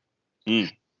that?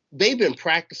 They've been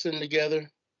practicing together.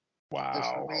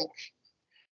 Wow. This week,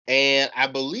 and I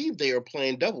believe they are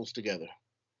playing doubles together.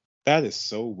 That is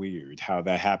so weird how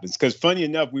that happens. Because funny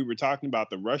enough, we were talking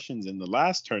about the Russians in the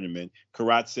last tournament,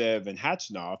 Karatsev and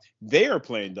Khachanov. They are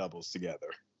playing doubles together.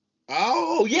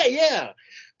 Oh, yeah.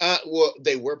 Well,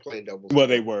 they were playing doubles. Well,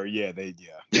 they were. Yeah.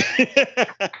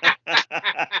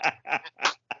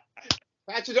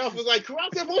 Khachanov was like,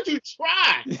 Karatsev, won't you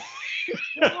try?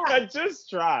 Just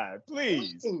try,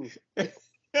 please.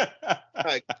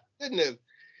 Like, goodness.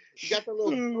 You got the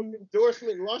little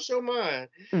endorsement, lost your mind.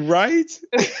 Right?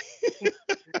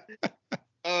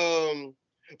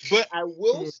 But I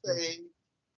will say,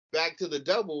 back to the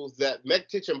doubles, that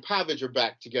Mektic and Pavic are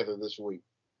back together this week.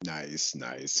 Nice,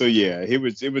 nice. So yeah, it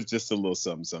was just a little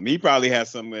something, something. He probably had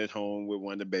something at home with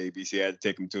one of the babies. He had to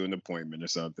take him to an appointment or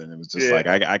something. It was just Yeah. like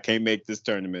I can't make this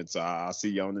tournament, so I'll see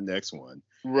you on the next one.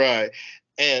 Right.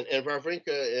 And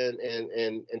Wawrinka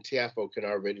and Tiafo can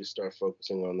already start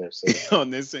focusing on their singles. On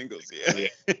their singles, yeah.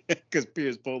 Yeah. Because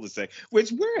Piers Polisek,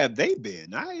 which where have they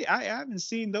been? I haven't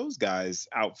seen those guys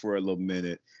out for a little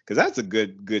minute because that's a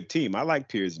good team. I like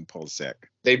Piers and Polisek.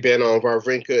 They've been on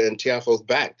Wawrinka and Tiafo's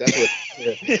back. That's what.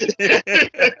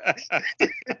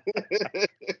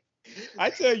 I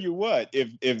tell you what,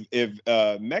 if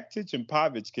Mektic and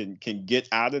Pavic can get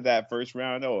out of that first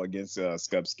round, against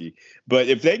Skupski, but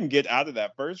if they can get out of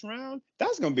that first round,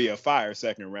 that's going to be a fire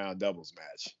second round doubles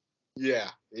match. Yeah,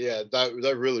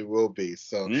 that really will be.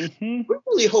 So Mm-hmm. we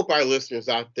really hope our listeners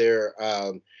out there,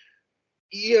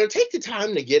 take the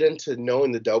time to get into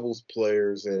knowing the doubles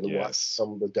players and watch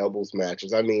some of the doubles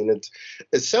matches. I mean,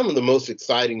 it's some of the most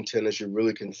exciting tennis you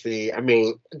really can see. I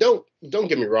mean, don't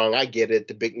get me wrong, I get it,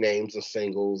 the big names and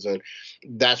singles, and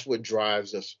that's what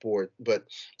drives the sport. But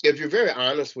if you're very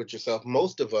honest with yourself,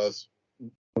 most of us,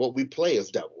 what we play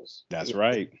is doubles. That's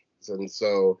right. And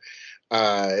so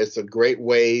it's a great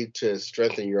way to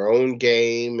strengthen your own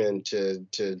game and to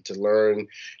learn,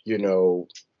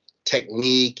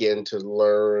 technique, and to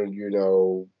learn,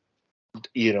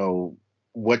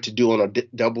 what to do on a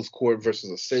doubles court versus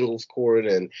a singles court.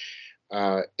 And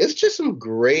it's just some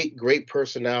great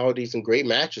personalities and great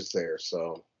matches there.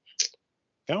 So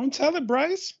don't tell it,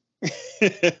 Bryce.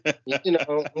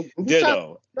 Ditto.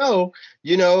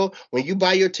 When you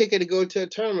buy your ticket to go to a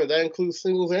tournament, that includes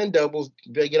singles and doubles.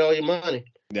 You better get all your money.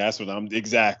 That's what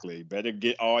exactly. Better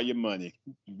get all your money.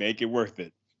 Make it worth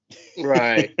it.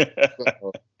 Right.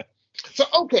 So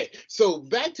okay. So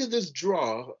back to this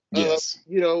draw. Yes.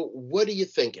 What are you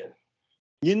thinking?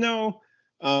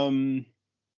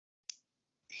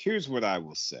 Here's what I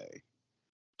will say.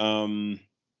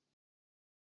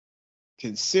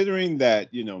 Considering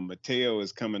that, Matteo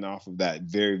is coming off of that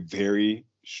very, very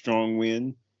strong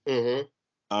win, just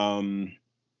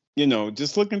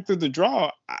looking through the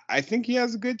draw, I think he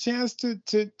has a good chance to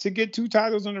get 2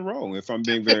 titles in a row, if I'm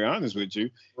being very honest with you.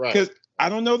 Because I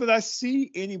don't know that I see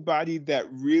anybody that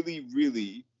really,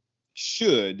 really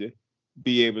should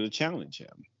be able to challenge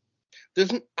him.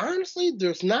 There's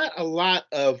not a lot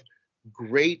of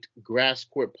great grass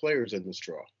court players in this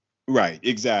draw. Right,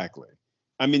 exactly.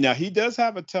 I mean, now he does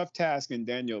have a tough task in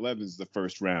Daniel Evans the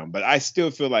first round, but I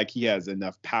still feel like he has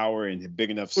enough power and a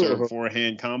big enough serve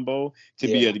forehand combo to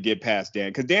be able to get past Dan.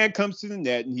 Because Dan comes to the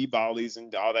net and he volleys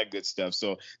and all that good stuff.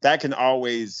 So that can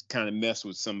always kind of mess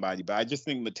with somebody. But I just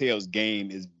think Matteo's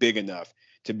game is big enough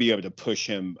to be able to push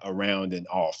him around and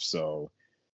off. So,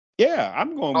 yeah,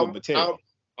 I'm going with Matteo.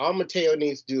 All Matteo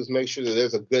needs to do is make sure that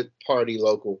there's a good party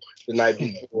local the night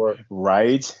before.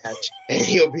 Right. And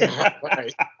he'll be all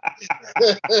right.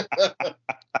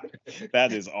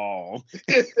 That is all.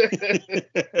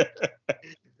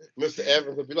 Mr.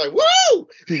 Evans will be like, woo!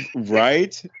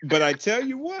 Right. But I tell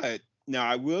you what, now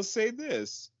I will say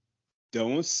this.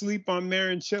 Don't sleep on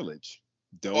Marin Cilic.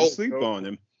 Don't sleep on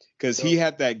him. Because he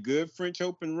had that good French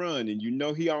Open run, and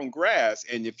he on grass.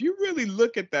 And if you really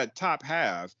look at that top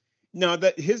half, now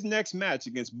that his next match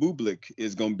against Bublik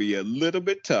is going to be a little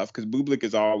bit tough because Bublik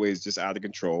is always just out of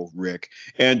control, Rick.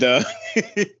 And so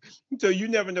you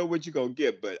never know what you're going to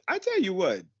get. But I tell you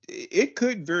what, it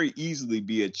could very easily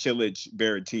be a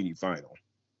Cilic-Berrettini final.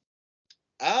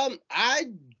 I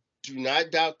do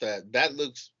not doubt that. That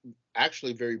looks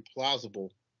actually very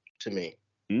plausible to me.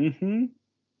 Mm-hmm.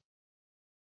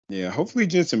 Yeah, hopefully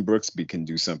Jensen Brooksby can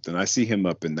do something. I see him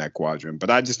up in that quadrant, but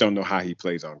I just don't know how he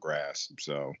plays on grass.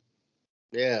 So,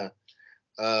 yeah,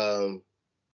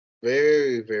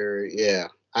 very, very, yeah.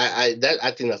 I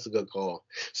think that's a good call.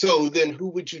 So then, who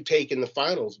would you take in the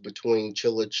finals between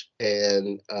Cilic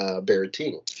and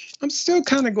Berrettini? I'm still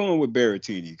kind of going with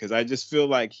Berrettini because I just feel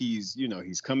like he's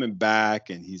coming back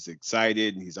and he's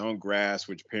excited and he's on grass,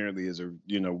 which apparently is a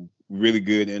really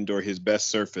good indoor, his best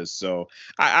surface. So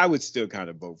I would still kind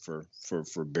of vote for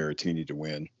Berrettini to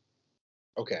win.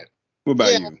 Okay. What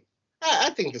about you?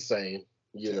 I think the same.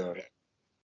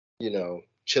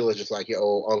 Cilic is like your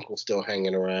old uncle still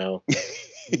hanging around.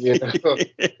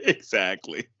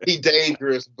 Exactly. He's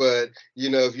dangerous, but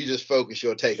if you just focus,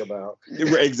 you'll take him out.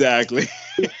 Exactly.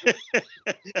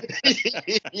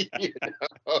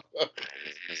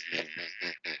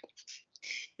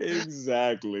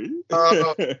 Exactly.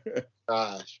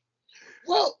 Gosh.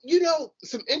 Well,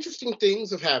 some interesting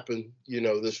things have happened,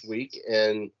 this week,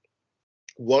 and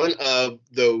one of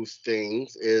those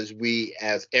things is we,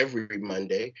 as every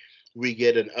Monday, we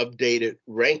get an updated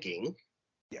ranking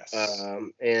Yes.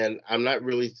 And I'm not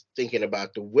really thinking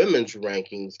about the women's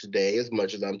rankings today as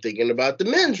much as I'm thinking about the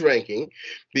men's ranking,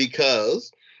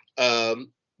 because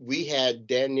we had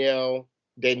Medvedev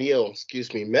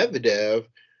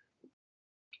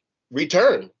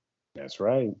return That's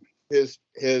right. his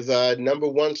number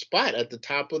one spot at the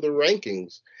top of the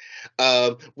rankings,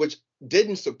 which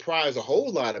didn't surprise a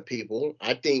whole lot of people.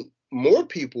 I think more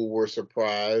people were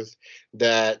surprised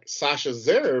that Sasha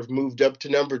Zverev moved up to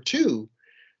number two,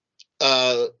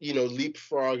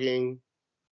 leapfrogging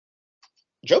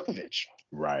Djokovic.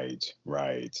 Right.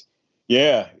 Right.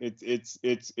 Yeah,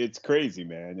 it's crazy,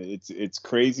 man. It's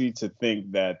crazy to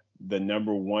think that the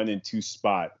number 1 and 2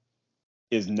 spot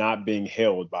is not being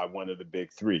held by one of the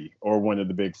big three or one of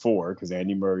the big four, because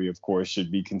Andy Murray, of course, should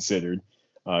be considered,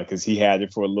 because he had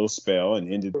it for a little spell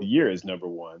and ended the year as number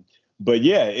one. But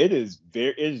yeah,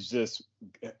 it's just,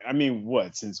 I mean,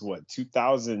 since what,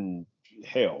 2000,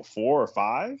 hell, 4 or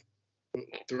 5?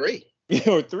 Three.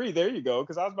 Or three, there you go.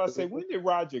 Because I was about to say, when did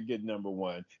Roger get number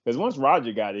one? Because once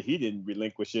Roger got it, he didn't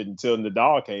relinquish it until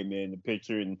Nadal came in the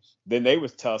picture, and then they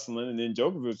was tussling, and then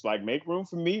Djokovic was like, make room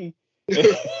for me. And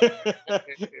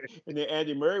then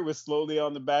Andy Murray was slowly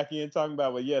on the back end talking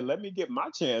about, well, yeah, let me get my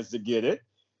chance to get it.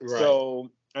 Right.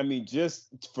 So, I mean,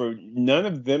 just for none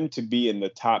of them to be in the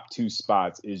top 2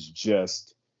 spots is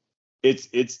just,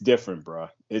 it's different, bro.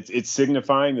 It's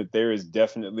signifying that there is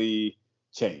definitely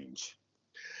change.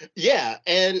 Yeah,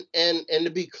 and to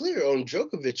be clear on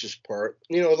Djokovic's part,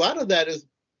 a lot of that is,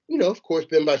 of course,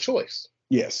 been by choice.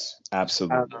 Yes,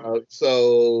 absolutely.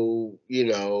 So,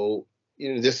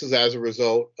 this is as a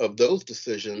result of those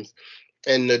decisions,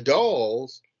 and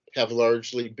Nadal's have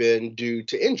largely been due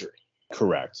to injury.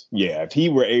 Correct. Yeah, if he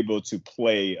were able to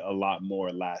play a lot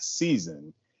more last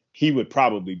season, he would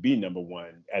probably be number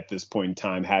one at this point in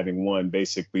time, having won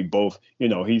basically both.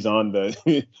 He's on the,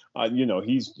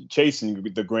 he's chasing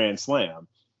the Grand Slam.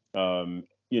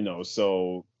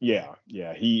 So yeah,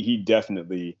 he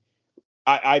definitely,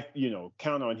 I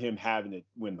count on him having it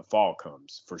when the fall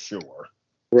comes for sure.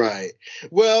 Right.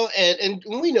 Well, and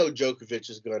we know Djokovic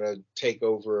is going to take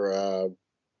over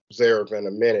Zverev in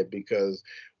a minute, because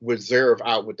with Zverev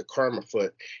out with the karma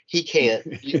foot, he can't,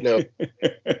 he's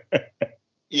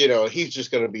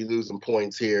just going to be losing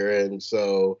points here. And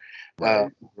so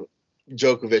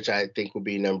Djokovic, I think, will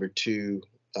be number 2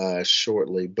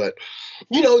 shortly. But,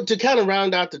 to kind of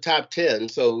round out the top 10,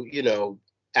 so,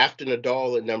 after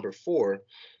Nadal at number 4,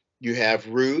 you have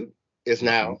Ruud is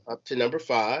now up to number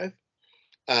 5.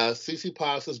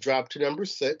 Tsitsipas has dropped to number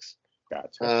 6.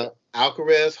 Gotcha.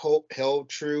 Alcaraz held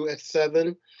true at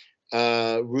 7.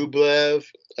 Rublev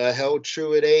held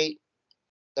true at 8.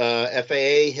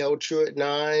 FAA held true at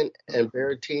 9, and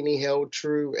Berrettini held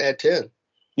true at 10.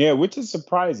 Yeah, which is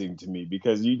surprising to me,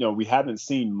 because we haven't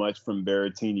seen much from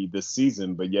Berrettini this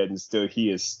season, but yet and still he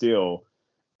is still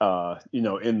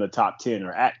in the top 10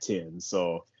 or at 10.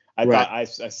 So I thought I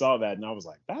saw that and I was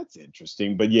like, that's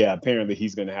interesting. But yeah, apparently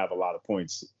he's going to have a lot of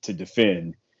points to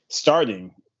defend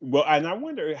starting. Well, and I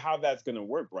wonder how that's going to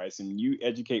work, Bryce, and you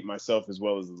educate myself as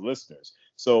well as the listeners.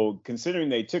 So considering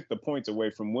they took the points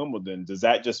away from Wimbledon, does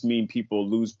that just mean people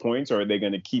lose points, or are they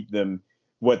going to keep them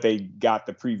what they got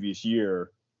the previous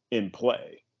year in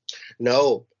play?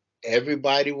 No,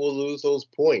 everybody will lose those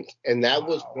points. And that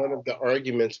was one of the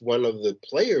arguments one of the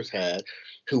players had,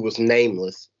 who was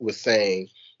nameless, was saying,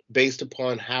 based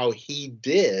upon how he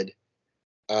did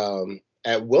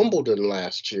at Wimbledon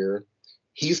last year,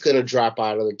 he's going to drop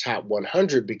out of the top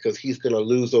 100 because he's going to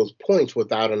lose those points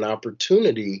without an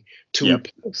opportunity to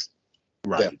replace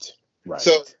them. Right.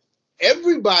 So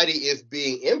everybody is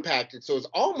being impacted. So it's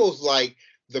almost like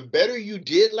the better you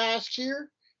did last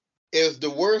year is the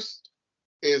worse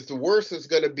it's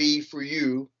going to be for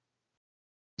you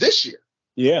this year.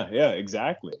 Yeah,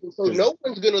 exactly. So no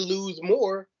one's going to lose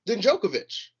more than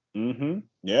Djokovic. Mm-hmm.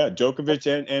 Yeah,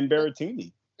 Djokovic and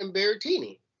Berrettini.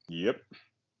 Yep.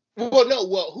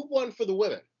 Well, who won for the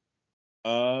women?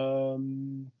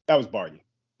 That was Barty.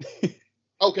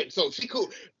 Okay, so she cool.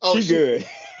 Oh, she good.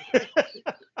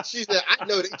 She said, I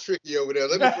know they tricky over there.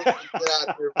 Let me get out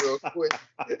of here real quick.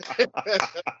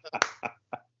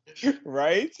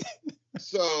 Right?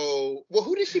 So,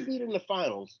 who did she beat in the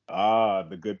finals?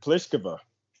 The good Pliskova.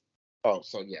 Oh,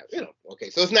 so yeah, okay.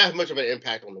 So it's not much of an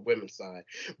impact on the women's side,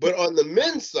 but on the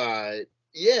men's side,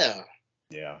 yeah.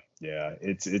 Yeah.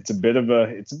 It's a bit of a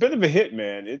hit,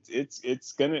 man.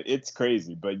 It's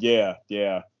crazy, but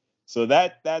yeah. So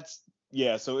that's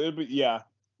So it'll be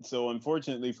So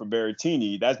unfortunately for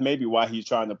Berrettini, that's maybe why he's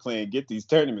trying to play and get these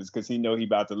tournaments, because he know he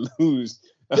about to lose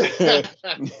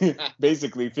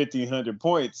basically 1,500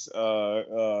 points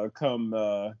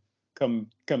come come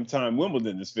time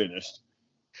Wimbledon is finished.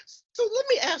 So let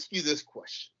me ask you this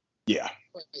question. Yeah.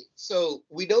 So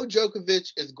we know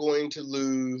Djokovic is going to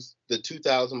lose the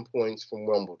 2,000 points from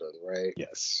Wimbledon, right?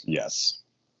 Yes.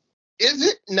 Is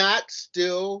it not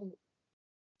still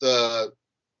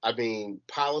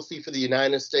policy for the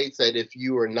United States that if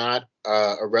you are not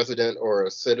a resident or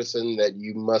a citizen, that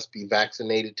you must be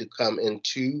vaccinated to come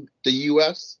into the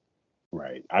U.S.?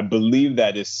 Right. I believe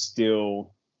that is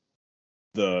still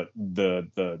the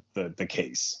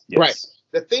case. Yes. Right.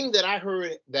 The thing that I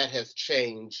heard that has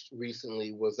changed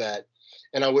recently was that,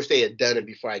 and I wish they had done it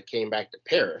before I came back to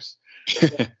Paris,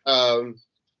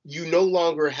 you no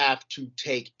longer have to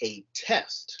take a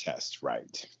test.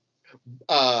 Right.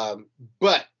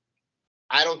 But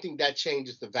I don't think that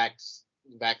changes the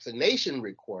vaccination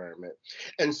requirement.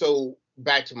 And so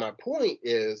back to my point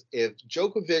is, if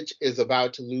Djokovic is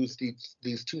about to lose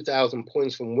these 2,000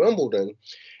 points from Wimbledon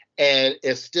and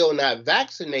is still not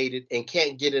vaccinated and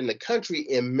can't get in the country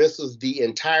and misses the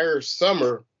entire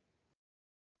summer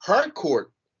hardcourt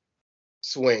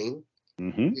swing,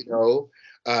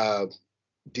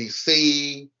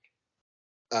 DC,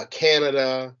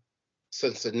 Canada,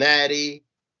 Cincinnati,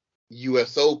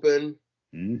 U.S. Open.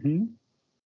 Mm-hmm.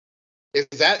 Is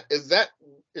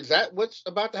that what's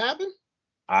about to happen?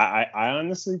 I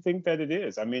honestly think that it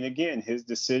is. I mean, again, his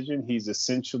decision, he's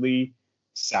essentially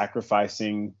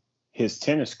sacrificing his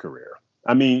tennis career.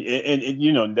 I mean,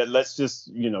 and that let's just,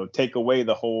 take away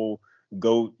the whole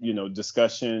GOAT,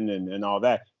 discussion and all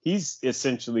that. He's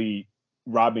essentially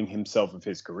robbing himself of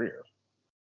his career.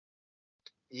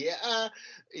 Yeah.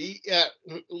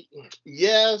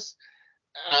 Yes.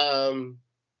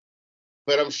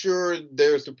 But I'm sure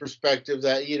there's the perspective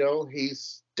that,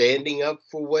 he's standing up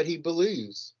for what he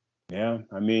believes. Yeah.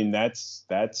 I mean, that's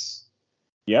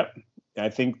yep. I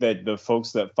think that the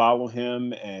folks that follow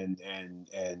him and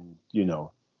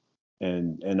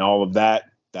all of that,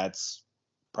 that's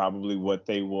probably what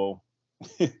they will,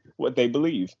 what they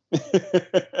believe.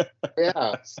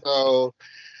 Yeah. So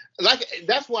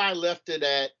that's why I left it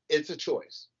at, it's a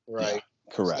choice, right?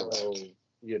 Yeah, correct. So,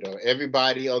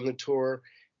 everybody on the tour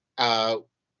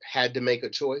had to make a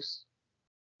choice,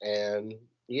 and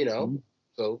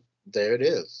so there it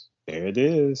is. There it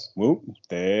is. Whoop.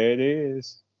 There it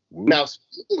is. Whoop. Now,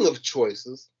 speaking of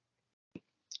choices,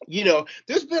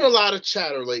 there's been a lot of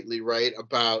chatter lately, right,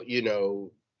 about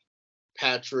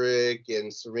Patrick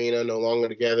and Serena no longer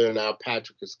together, and now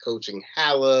Patrick is coaching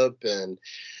Halep, and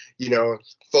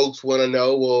folks want to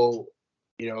know, well,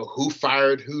 who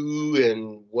fired who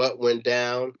and what went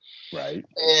down. Right.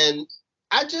 And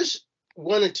I just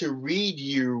wanted to read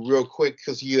you real quick,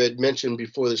 because you had mentioned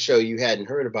before the show you hadn't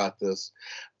heard about this.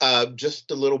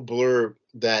 Just a little blurb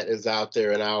that is out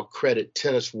there, and I'll credit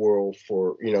Tennis World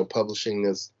for publishing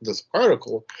this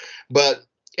article. But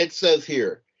it says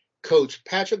here, Coach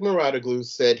Patrick Mouratoglou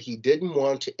said he didn't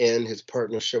want to end his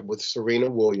partnership with Serena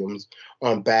Williams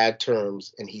on bad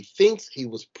terms, and he thinks he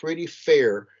was pretty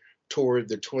fair toward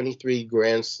the 23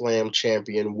 Grand Slam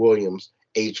champion Williams,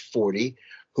 age 40,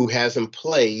 who hasn't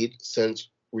played since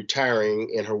retiring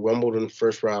in her Wimbledon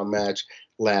first round match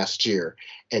last year.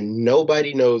 And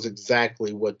nobody knows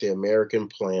exactly what the American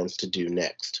plans to do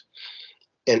next.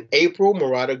 In April,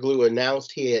 Mouratoglou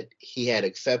announced he had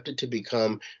accepted to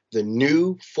become the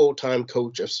new full-time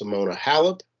coach of Simona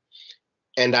Halep.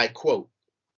 And I quote,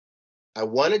 "I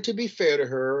wanted to be fair to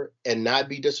her and not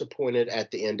be disappointed at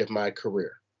the end of my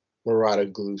career,"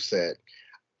 Mouratoglou said.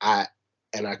 I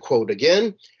quote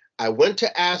again, "I went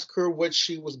to ask her what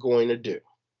she was going to do.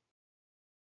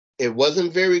 It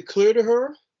wasn't very clear to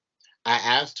her. I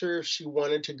asked her if she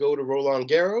wanted to go to Roland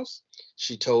Garros.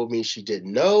 She told me she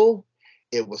didn't know.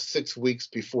 It was 6 weeks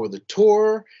before the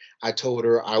tour. I told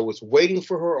her I was waiting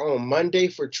for her on Monday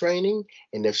for training,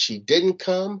 and if she didn't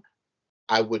come,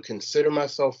 I would consider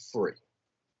myself free."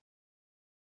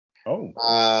 Oh.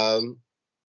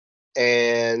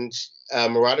 And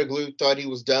Mouratoglou thought he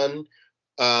was done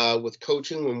with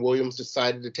coaching when Williams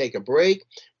decided to take a break.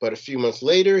 But a few months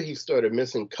later, he started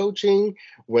missing coaching.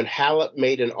 When Halep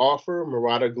made an offer,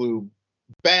 Mouratoglou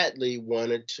badly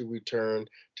wanted to return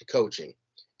to coaching.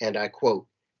 And I quote,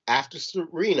 "After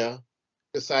Serena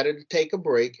decided to take a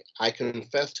break, I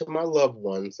confessed to my loved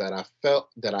ones that I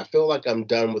feel like I'm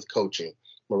done with coaching,"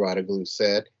 Mouratoglou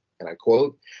said. And I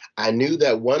quote, "I knew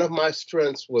that one of my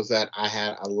strengths was that I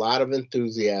had a lot of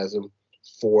enthusiasm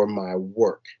for my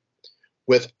work.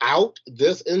 Without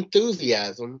this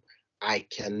enthusiasm, I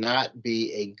cannot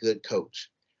be a good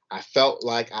coach. I felt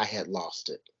like I had lost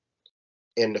it."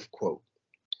 End of quote.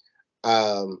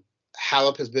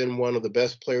 Halep has been one of the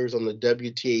best players on the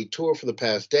WTA tour for the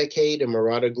past decade, and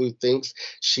Mouratoglou thinks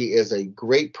she is a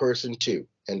great person too.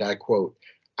 And I quote,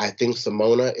 I think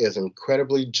Simona is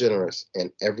incredibly generous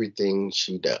in everything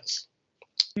she does.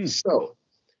 So,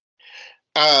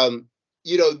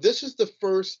 this is the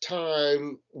first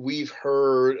time we've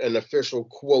heard an official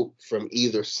quote from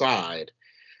either side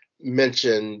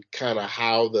mention kind of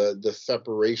how the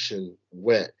separation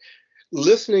went.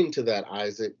 Listening to that,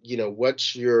 Isaac,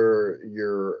 what's your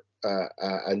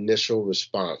initial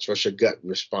response? What's your gut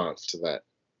response to that?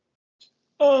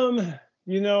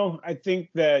 I think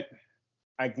that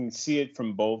I can see it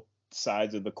from both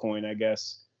sides of the coin, I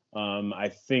guess.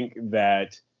 I think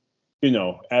that,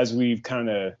 as we've kind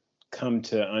of come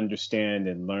to understand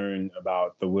and learn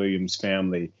about the Williams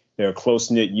family, they're a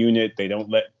close-knit unit. They don't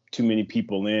let too many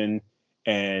people in,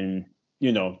 and,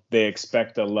 they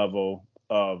expect a level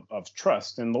of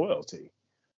trust and loyalty.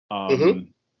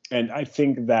 And I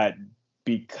think that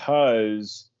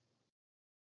because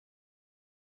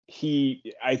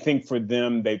I think for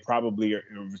them, they probably are,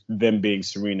 them being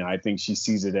Serena, I think she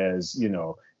sees it as,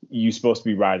 you're supposed to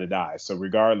be ride or die. So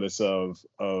regardless of,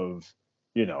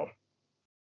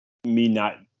 me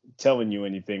not telling you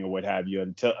anything or what have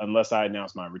you, unless I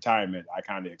announce my retirement, I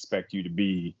kind of expect you to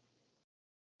be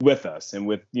with us. And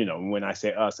with, when I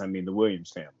say us, I mean the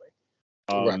Williams family.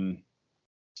 Right.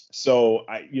 So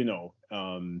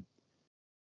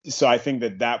so I think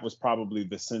that was probably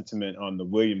the sentiment on the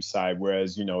Williams side.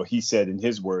 Whereas, he said in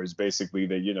his words, basically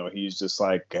that, he's just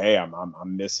like, hey,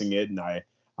 I'm missing it. And I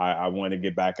want to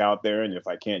get back out there. And if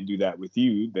I can't do that with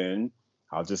you, then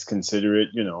I'll just consider it,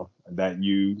 that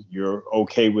you're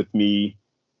okay with me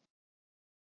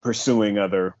pursuing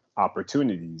other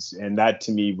opportunities. And that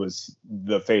to me was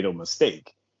the fatal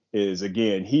mistake. Is,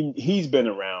 again, he's been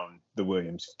around the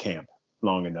Williams camp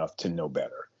long enough to know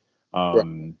better.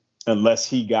 Right. Unless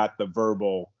he got the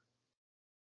verbal,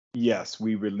 yes,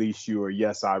 we release you, or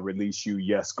yes, I release you,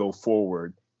 yes, go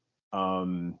forward.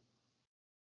 I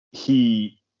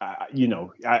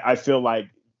feel like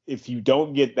if you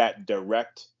don't get that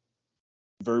direct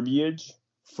verbiage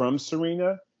from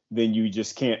Serena, then you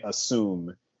just can't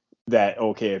assume that,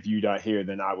 okay, if you're not here,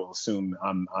 then I will assume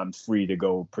I'm free to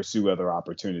go pursue other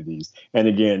opportunities. And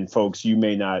again, folks, you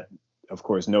may not, of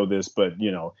course, know this, but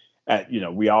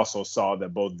we also saw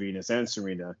that both Venus and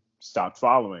Serena stopped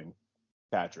following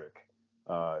Patrick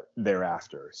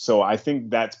thereafter. So I think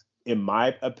that's, in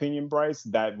my opinion, Bryce,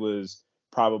 that was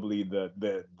probably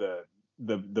the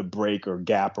break or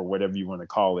gap or whatever you want to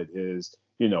call it. Is,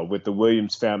 with the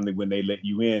Williams family, when they let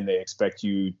you in, they expect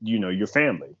you, your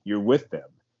family, you're with them.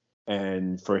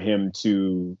 And for him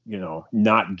to,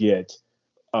 not get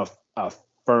a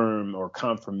firm or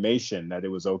confirmation that it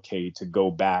was okay to go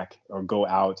back or go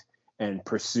out and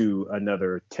pursue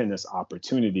another tennis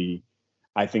opportunity,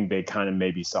 I think they kind of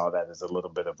maybe saw that as a little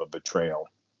bit of a betrayal.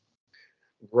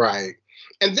 Right.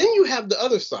 And then you have the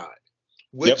other side,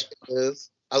 which is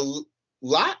a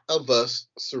lot of us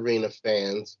Serena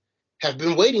fans have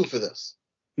been waiting for this.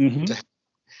 Mm-hmm.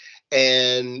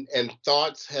 And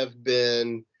thoughts have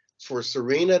been for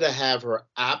Serena to have her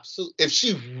absolute, if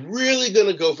she's really going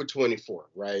to go for 24,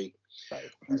 right?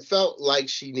 We felt like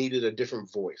she needed a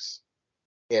different voice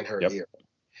in her ear.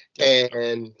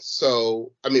 And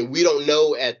so, I mean, we don't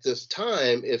know at this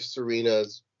time if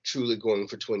Serena's truly going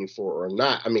for 24 or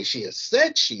not. I mean, she has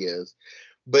said she is,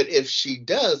 but if she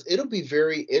does, it'll be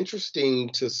very interesting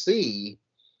to see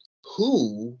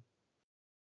who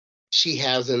she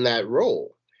has in that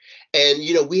role. And,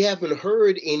 we haven't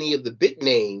heard any of the big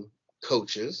name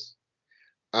coaches.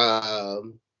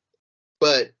 But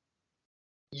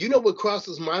what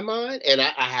crosses my mind, and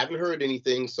I haven't heard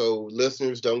anything, so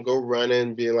listeners don't go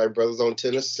running being like Brothers on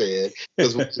Tennis said,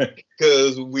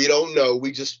 because we don't know.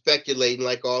 We just speculating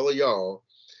like all of y'all.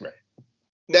 Right.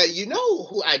 Now,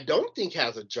 who I don't think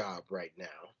has a job right now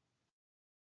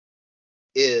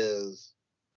isn't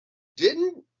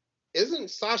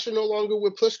Sasha no longer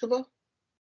with Pliskova?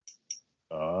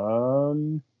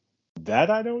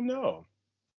 That I don't know.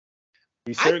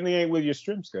 He certainly ain't with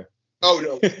Yastrzemska. Oh,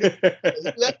 no. He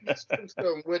left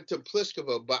Yastrzemska and went to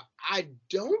Pliskova, but I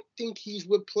don't think he's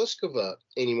with Pliskova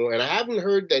anymore. And I haven't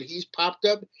heard that he's popped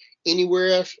up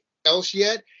anywhere else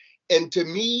yet. And to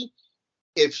me,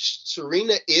 if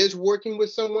Serena is working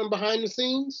with someone behind the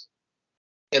scenes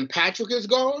and Patrick is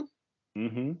gone,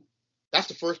 that's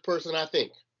the first person I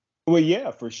think. Well, yeah,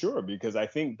 for sure, because I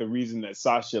think the reason that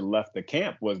Sasha left the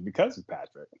camp was because of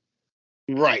Patrick.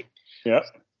 Right. Yep.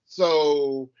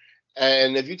 So,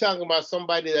 and if you're talking about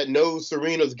somebody that knows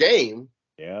Serena's game.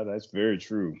 Yeah, that's very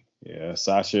true. Yeah,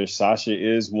 Sasha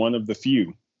is one of the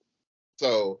few.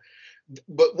 So,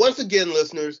 But once again,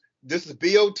 listeners, this is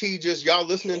BOT, just y'all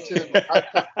listening to our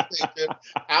conversation.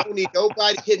 I don't need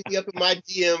nobody hitting me up in my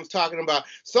DMs talking about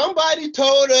somebody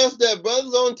told us that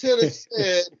Brothers on Tennis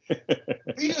said.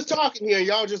 We just talking here,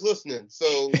 y'all just listening.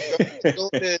 So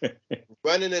don't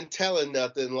running and telling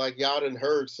nothing like y'all done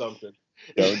heard something.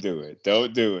 Don't do it.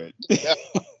 Don't do it.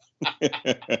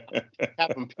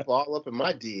 Having people all up in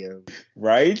my DMs.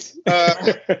 Right?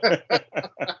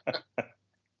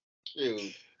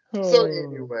 Shoot. So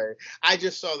anyway, I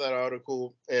just saw that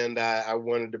article and I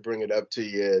wanted to bring it up to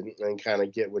you and kind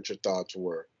of get what your thoughts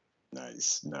were.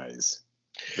 Nice.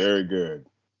 Very good.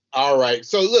 All right.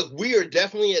 So look, we are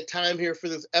definitely at time here for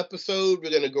this episode. We're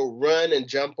going to go run and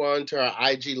jump on to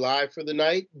our IG Live for the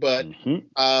night. But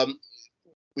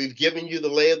we've given you the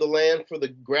lay of the land for the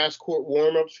grass court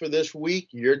warm-ups for this week.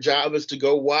 Your job is to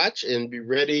go watch and be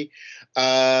ready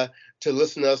to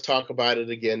listen to us talk about it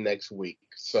again next week.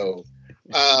 So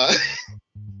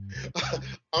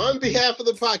on behalf of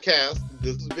the podcast,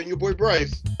 this has been your boy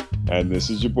Bryce. And this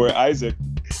is your boy Isaac.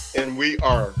 And we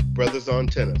are Brothers on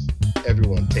Tennis.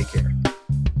 Everyone, take care.